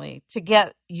constantly to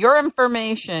get your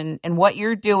information and what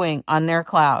you're doing on their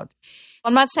cloud.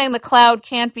 I'm not saying the cloud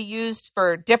can't be used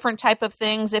for different type of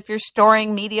things if you're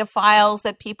storing media files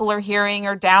that people are hearing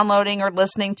or downloading or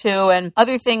listening to and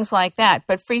other things like that.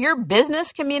 But for your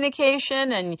business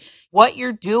communication and what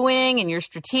you're doing and your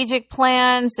strategic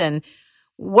plans and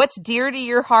what's dear to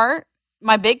your heart,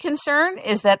 my big concern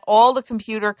is that all the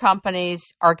computer companies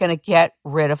are going to get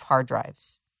rid of hard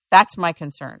drives. That's my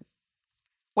concern.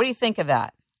 What do you think of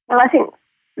that? Well, I think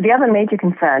the other major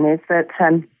concern is that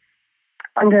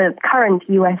under current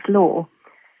US law,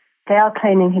 they are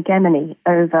claiming hegemony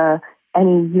over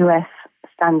any US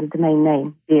standard domain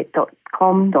name, be it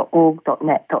 .com, .org,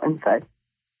 .net, .info.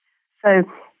 So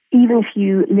even if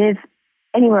you live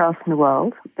anywhere else in the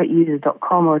world but use a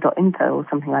 .com or a .info or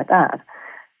something like that,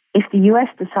 if the US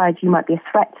decides you might be a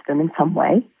threat to them in some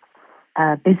way,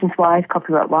 business-wise,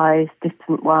 copyright-wise,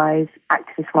 distant-wise,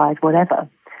 activist-wise, whatever,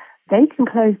 they can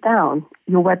close down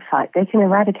your website. They can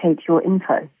eradicate your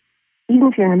info. Even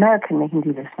if you're an American, they can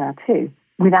do this now too,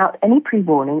 without any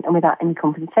pre-warning and without any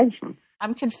compensation.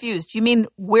 I'm confused. You mean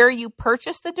where you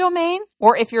purchase the domain,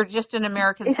 or if you're just an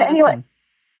American citizen?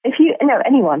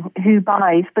 Anyone who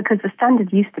buys, because the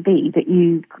standard used to be that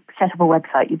you set up a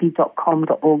website, you'd be .com,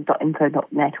 .org, .info,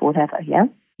 .net, or whatever, yeah?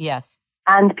 Yes.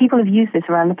 And people have used this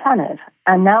around the planet.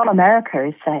 And now America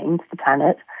is saying to the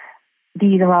planet,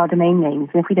 these are our domain names,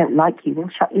 and if we don't like you, we'll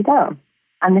shut you down.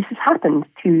 And this has happened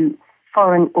to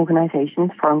foreign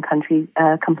organizations, foreign countries,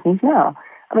 companies now.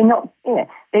 I mean,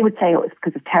 they would say, it's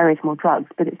because of terrorism or drugs,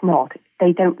 but it's not.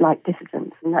 They don't like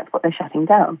dissidents, and that's what they're shutting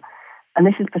down. And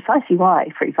this is precisely why,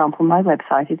 for example, my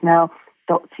website is now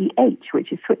 .ch,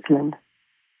 which is Switzerland,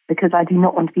 because I do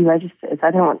not want to be registered.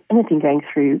 I don't want anything going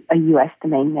through a US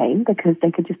domain name because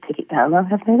they could just take it down and I'll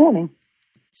have no warning.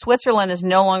 Switzerland is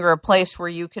no longer a place where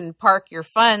you can park your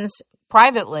funds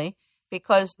privately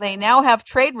because they now have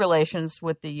trade relations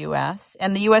with the U.S.,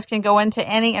 and the U.S. can go into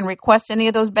any and request any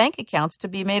of those bank accounts to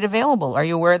be made available. Are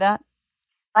you aware of that?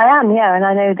 I am, yeah, and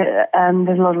I know that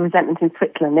there's a lot of resentment in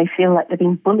Switzerland. They feel like they're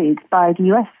being bullied by the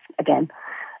US again.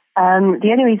 The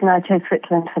only reason I chose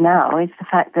Switzerland for now is the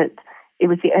fact that it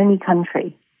was the only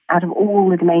country out of all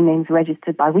the domain names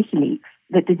registered by WikiLeaks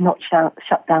that did not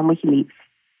shut down WikiLeaks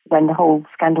when the whole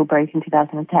scandal broke in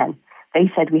 2010.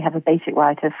 They said we have a basic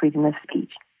right of freedom of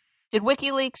speech. Did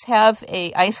WikiLeaks have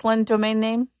a Iceland domain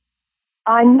name?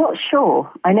 I'm not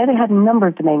sure. I know they had a number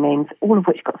of domain names, all of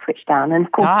which got switched down. And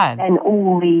of course, then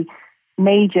all the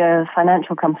major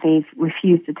financial companies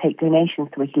refused to take donations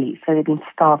to WikiLeaks, so they've been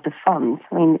starved of funds,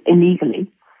 illegally.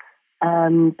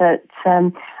 But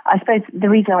I suppose the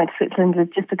reason I went to Switzerland was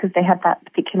just because they had that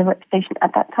particular reputation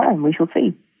at that time. We shall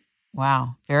see.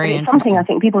 Wow, very interesting. It's something I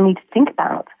think people need to think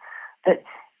about, that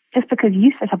just because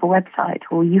you set up a website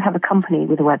or you have a company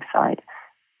with a website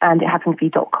and it happens to be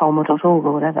 .com or .org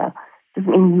or whatever, doesn't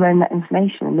mean you own that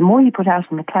information. And the more you put out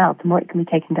in the cloud, the more it can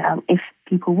be taken down if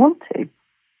people want to.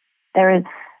 There are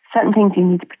certain things you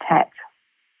need to protect.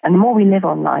 And the more we live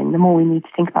online, the more we need to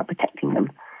think about protecting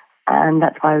them. And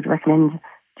that's why I would recommend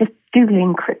just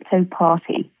Googling crypto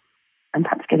party and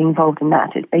perhaps getting involved in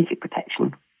that. It's basic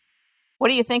protection. What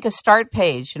do you think of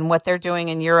Startpage and what they're doing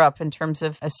in Europe in terms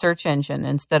of a search engine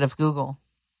instead of Google?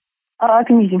 Oh, I've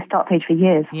been using Startpage for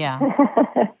years. Yeah.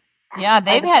 Yeah,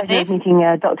 they've meeting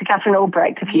Dr. Catherine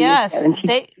Albrecht a few years ago,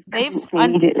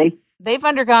 and they've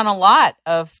undergone a lot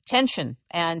of tension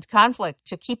and conflict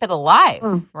to keep it alive,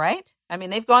 right? I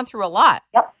mean, they've gone through a lot.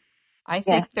 Yep. I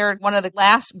think they're one of the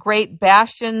last great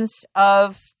bastions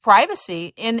of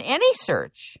privacy in any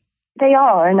search. They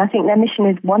are, and I think their mission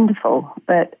is wonderful,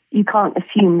 but you can't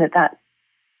assume that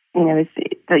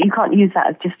you can't use that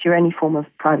as just your only form of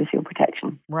privacy or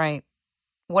protection. Right.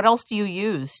 What else do you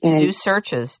use to do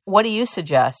searches? What do you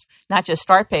suggest? Not just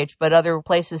Startpage, but other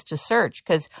places to search?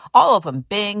 Because all of them,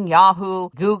 Bing, Yahoo,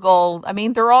 Google, I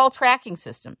mean, they're all tracking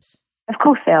systems. Of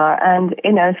course they are. And,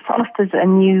 as fast as a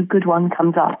new good one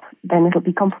comes up, then it'll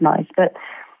be compromised. But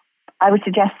I would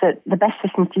suggest that the best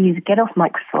systems to use, get off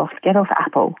Microsoft, get off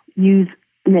Apple, use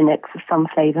Linux of some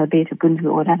flavor, be it Ubuntu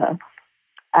or whatever.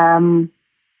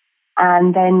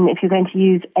 And then if you're going to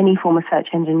use any form of search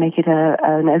engine, make it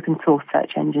an open source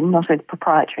search engine, not a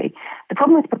proprietary. The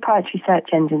problem with proprietary search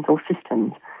engines or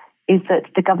systems is that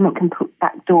the government can put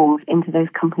back doors into those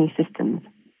company systems.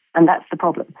 And that's the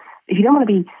problem. If you don't want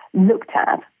to be looked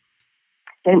at,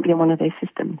 don't be on one of those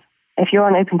systems. If you're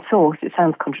on open source, it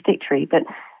sounds contradictory, but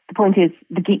the point is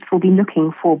the geeks will be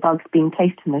looking for bugs being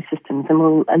placed in those systems and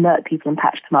will alert people and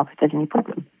patch them up if there's any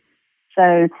problem.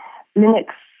 So Linux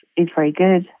is very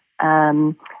good.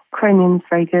 Chromium's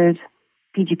very good.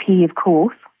 PGP, of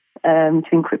course, to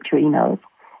encrypt your emails.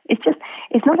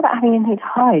 It's not about having anything to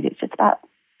hide. It's just about,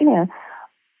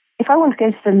 if I want to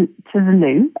go to the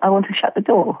loo, I want to shut the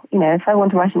door. If I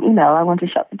want to write an email, I want to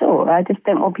shut the door. I just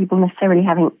don't want people necessarily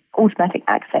having automatic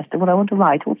access to what I want to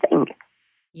write or think.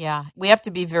 Yeah, we have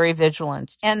to be very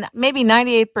vigilant. And maybe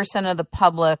 98% of the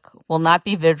public will not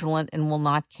be vigilant and will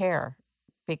not care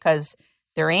because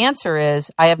their answer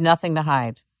is, I have nothing to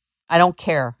hide. I don't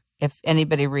care if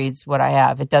anybody reads what I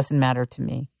have. It doesn't matter to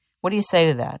me. What do you say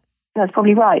to that? That's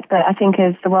probably right. But I think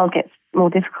as the world gets more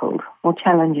difficult, more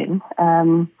challenging,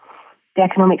 the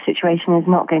economic situation is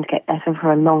not going to get better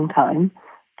for a long time.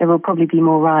 There will probably be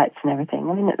more riots and everything.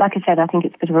 I mean, like I said, I think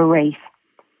it's a bit of a race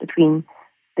between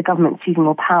the government seizing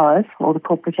more powers or the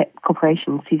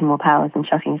corporations seizing more powers and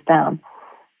shutting us down,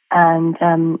 and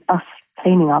us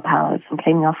claiming our powers and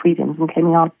claiming our freedoms and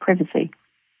claiming our privacy.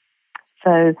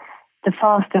 So the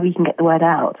faster we can get the word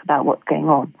out about what's going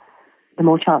on, the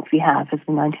more chance we have as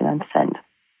the 99%.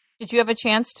 Did you have a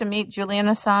chance to meet Julian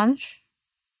Assange?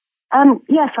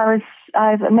 Yes,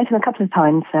 I've met him a couple of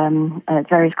times at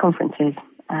various conferences.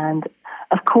 And,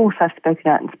 of course, I've spoken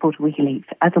out in support of WikiLeaks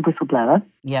as a whistleblower.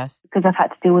 Yes. Because I've had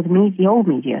to deal with the old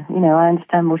media. I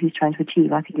understand what he's trying to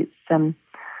achieve. I think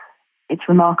it's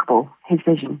remarkable, his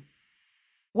vision.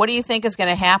 What do you think is going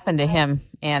to happen to him,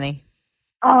 Annie?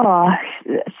 Oh,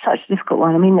 such a difficult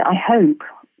one. I mean, I hope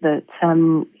that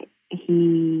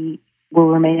he will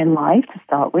remain alive to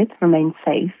start with, remain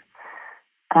safe.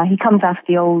 He comes out of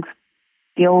the old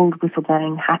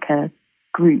whistleblowing hacker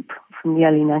group from the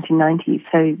early 1990s.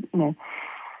 So,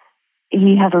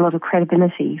 he has a lot of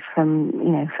credibility from,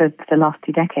 for the last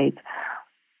 2 decades.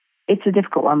 It's a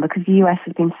difficult one because the US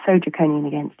has been so draconian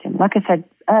against him. Like I said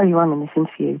earlier on in this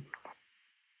interview,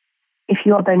 if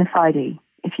you are bona fide,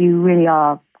 if you really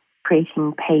are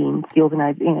creating pain to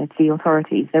to the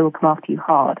authorities, they will come after you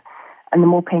hard. And the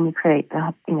more pain you create,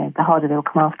 the harder they will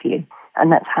come after you.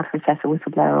 And that's how to assess a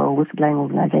whistleblower or whistleblowing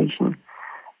organisation.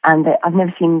 And I've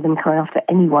never seen them come after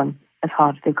anyone as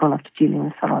hard as they've gone after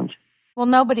Julian Assange. Well,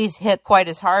 nobody's hit quite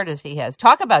as hard as he has.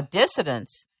 Talk about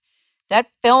dissidents. That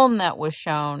film that was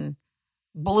shown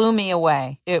blew me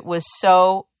away. It was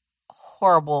so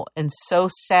horrible and so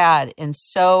sad and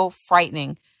so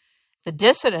frightening. The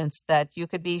dissidents that you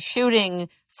could be shooting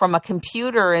from a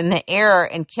computer in the air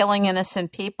and killing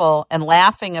innocent people and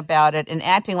laughing about it and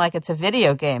acting like it's a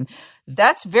video game.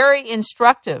 That's very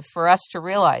instructive for us to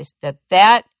realize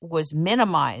that was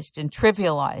minimized and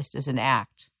trivialized as an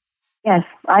act. Yes,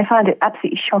 I find it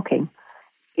absolutely shocking.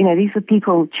 These were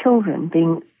people, children,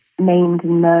 being maimed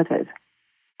and murdered.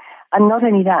 And not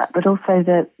only that, but also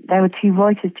that there were 2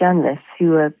 Reuters journalists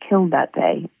who were killed that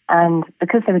day. And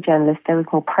because they were journalists, there was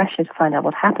more pressure to find out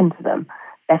what happened to them.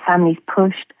 Their families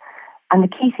pushed. And the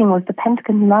key thing was the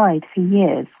Pentagon lied for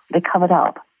years. They covered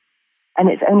up. And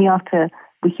it's only after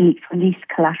WikiLeaks released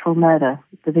Collateral Murder,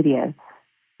 the video,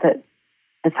 that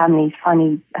the families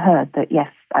finally heard that,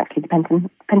 yes, actually the Pentagon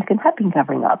had been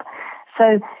covering up.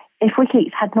 So if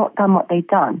WikiLeaks had not done what they'd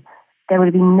done, there would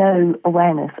have been no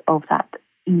awareness of that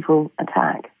evil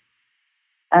attack.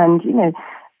 And,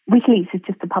 WikiLeaks is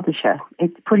just a publisher.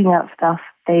 It's putting out stuff.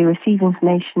 They receive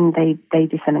information, they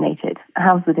disseminate it.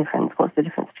 How's the difference? What's the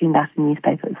difference between that and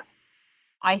newspapers?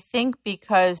 I think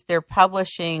because they're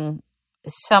publishing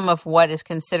some of what is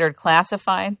considered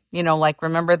classified, like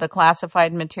remember the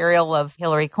classified material of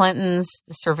Hillary Clinton's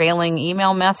surveilling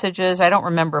email messages? I don't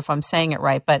remember if I'm saying it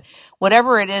right, but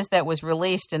whatever it is that was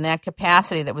released in that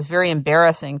capacity that was very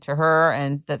embarrassing to her,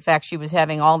 and the fact she was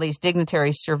having all these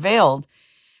dignitaries surveilled,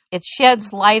 it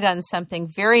sheds light on something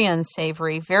very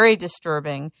unsavory, very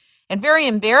disturbing, and very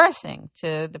embarrassing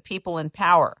to the people in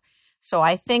power. So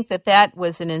I think that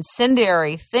was an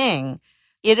incendiary thing.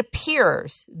 It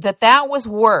appears that was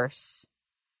worse,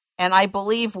 and I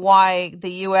believe why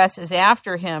the U.S. is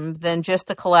after him than just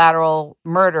the collateral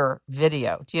murder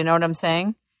video. Do you know what I'm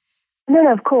saying?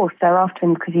 No, of course. They're after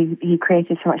him because he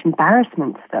created so much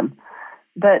embarrassment to them.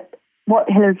 But what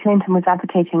Hillary Clinton was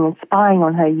advocating and spying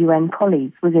on her UN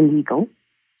colleagues was illegal.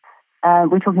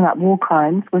 We're talking about war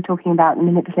crimes. We're talking about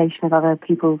manipulation of other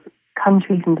people's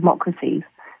countries and democracies.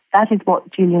 That is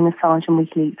what Julian Assange and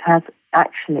WikiLeaks has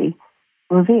actually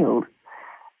revealed.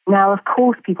 Now, of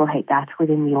course, people hate that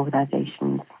within the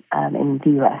organizations in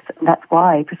the US. That's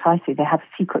why, precisely, they have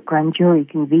a secret grand jury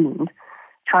convened,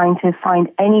 trying to find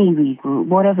any reason,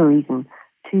 whatever reason,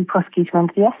 to prosecute him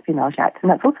under the Espionage Act.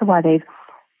 And that's also why they've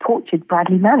tortured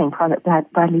Bradley Manning, Private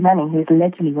Bradley Manning, who is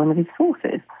allegedly one of his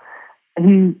sources,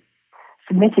 who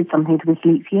submitted something to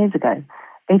WikiLeaks years ago.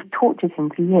 They've tortured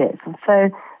him for years. And so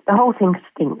the whole thing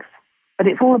stinks. But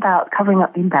it's all about covering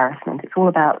up the embarrassment. It's all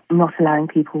about not allowing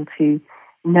people to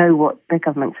know what their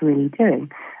governments are really doing.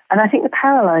 And I think the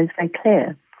parallel is very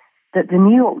clear that the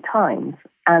New York Times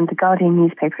and the Guardian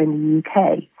newspaper in the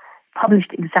UK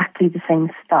published exactly the same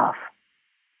stuff.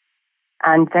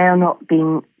 And they are not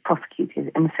being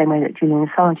prosecuted in the same way that Julian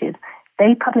Assange is.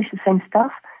 They publish the same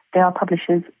stuff. They are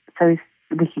publishers, so is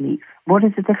WikiLeaks. What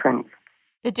is the difference?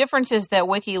 The difference is that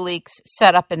WikiLeaks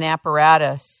set up an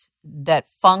apparatus that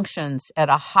functions at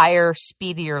a higher,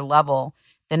 speedier level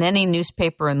than any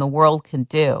newspaper in the world can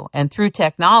do. And through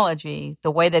technology,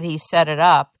 the way that he set it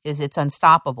up is it's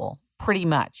unstoppable, pretty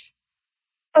much.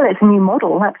 Well, it's a new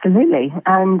model, absolutely.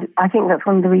 And I think that's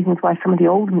one of the reasons why some of the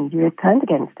old media have turned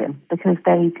against him, because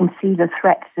they can see the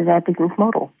threat to their business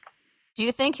model. Do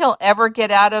you think he'll ever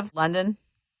get out of London?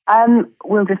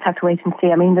 We'll just have to wait and see.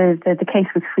 I mean, the case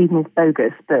with Sweden is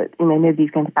bogus, but,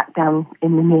 nobody's going to back down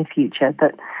in the near future.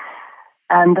 But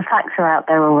the facts are out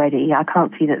there already. I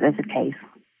can't see that there's a case.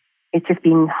 It's just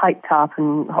been hyped up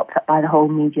and hopped up by the whole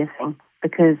media thing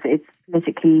because it's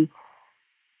politically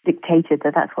dictated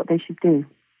that that's what they should do.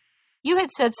 You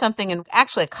had said something in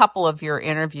actually a couple of your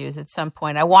interviews at some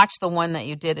point. I watched the one that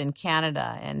you did in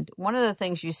Canada, and one of the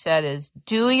things you said is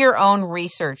do your own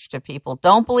research to people.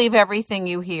 Don't believe everything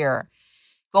you hear.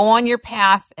 Go on your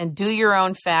path and do your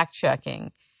own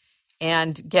fact-checking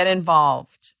and get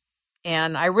involved.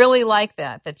 And I really like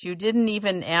that you didn't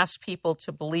even ask people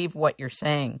to believe what you're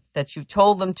saying, that you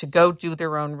told them to go do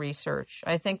their own research.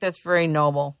 I think that's very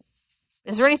noble.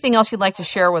 Is there anything else you'd like to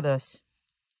share with us?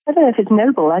 I don't know if it's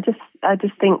noble. I just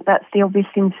think that's the obvious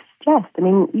thing to suggest. I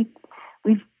mean,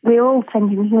 we're all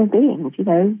sentient human beings.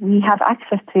 We have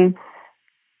access to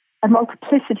a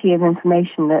multiplicity of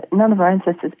information that none of our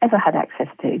ancestors ever had access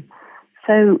to.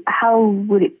 So how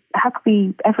could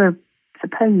we ever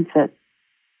suppose that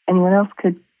anyone else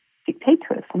could dictate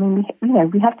to us? I mean,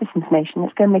 we have this information.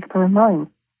 Let's go and make up our own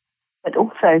minds. But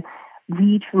also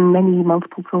read from many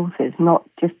multiple sources, not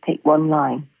just take one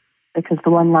line, because the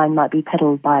one line might be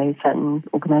peddled by certain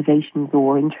organizations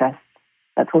or interests.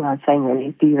 That's all I was saying,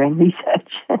 really. Do your own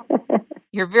research.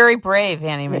 You're very brave,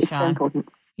 Annie Machon. It's so important.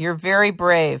 You're very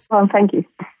brave. Well, thank you.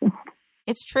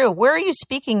 It's true. Where are you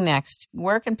speaking next?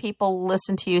 Where can people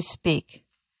listen to you speak?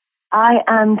 I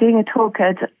am doing a talk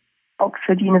at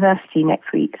Oxford University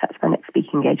next week. That's my next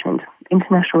speaking engagement.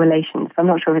 International relations. I'm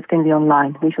not sure if it's going to be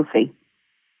online. We shall see.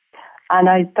 And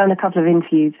I've done a couple of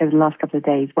interviews over the last couple of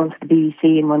days, one for the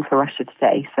BBC and one for Russia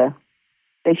Today, so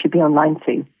they should be online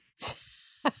too.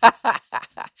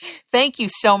 Thank you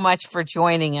so much for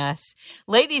joining us.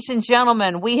 Ladies and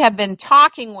gentlemen, we have been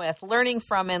talking with, learning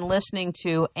from, and listening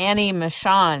to Annie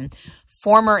Machon,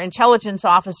 former intelligence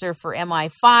officer for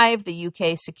MI5, the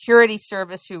UK security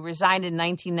service, who resigned in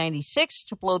 1996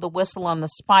 to blow the whistle on the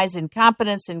spies'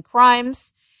 incompetence and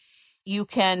crimes. You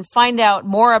can find out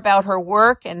more about her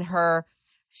work and her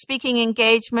speaking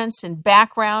engagements and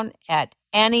background at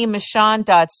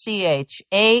anniemachon.ch,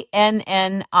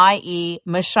 A-N-N-I-E,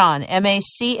 Machon,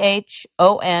 M-A-C-H-O-N.ch.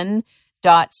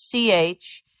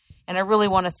 And I really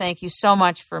want to thank you so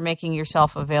much for making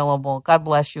yourself available. God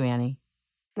bless you, Annie.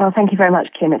 Well, thank you very much,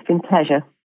 Kim. It's been a pleasure.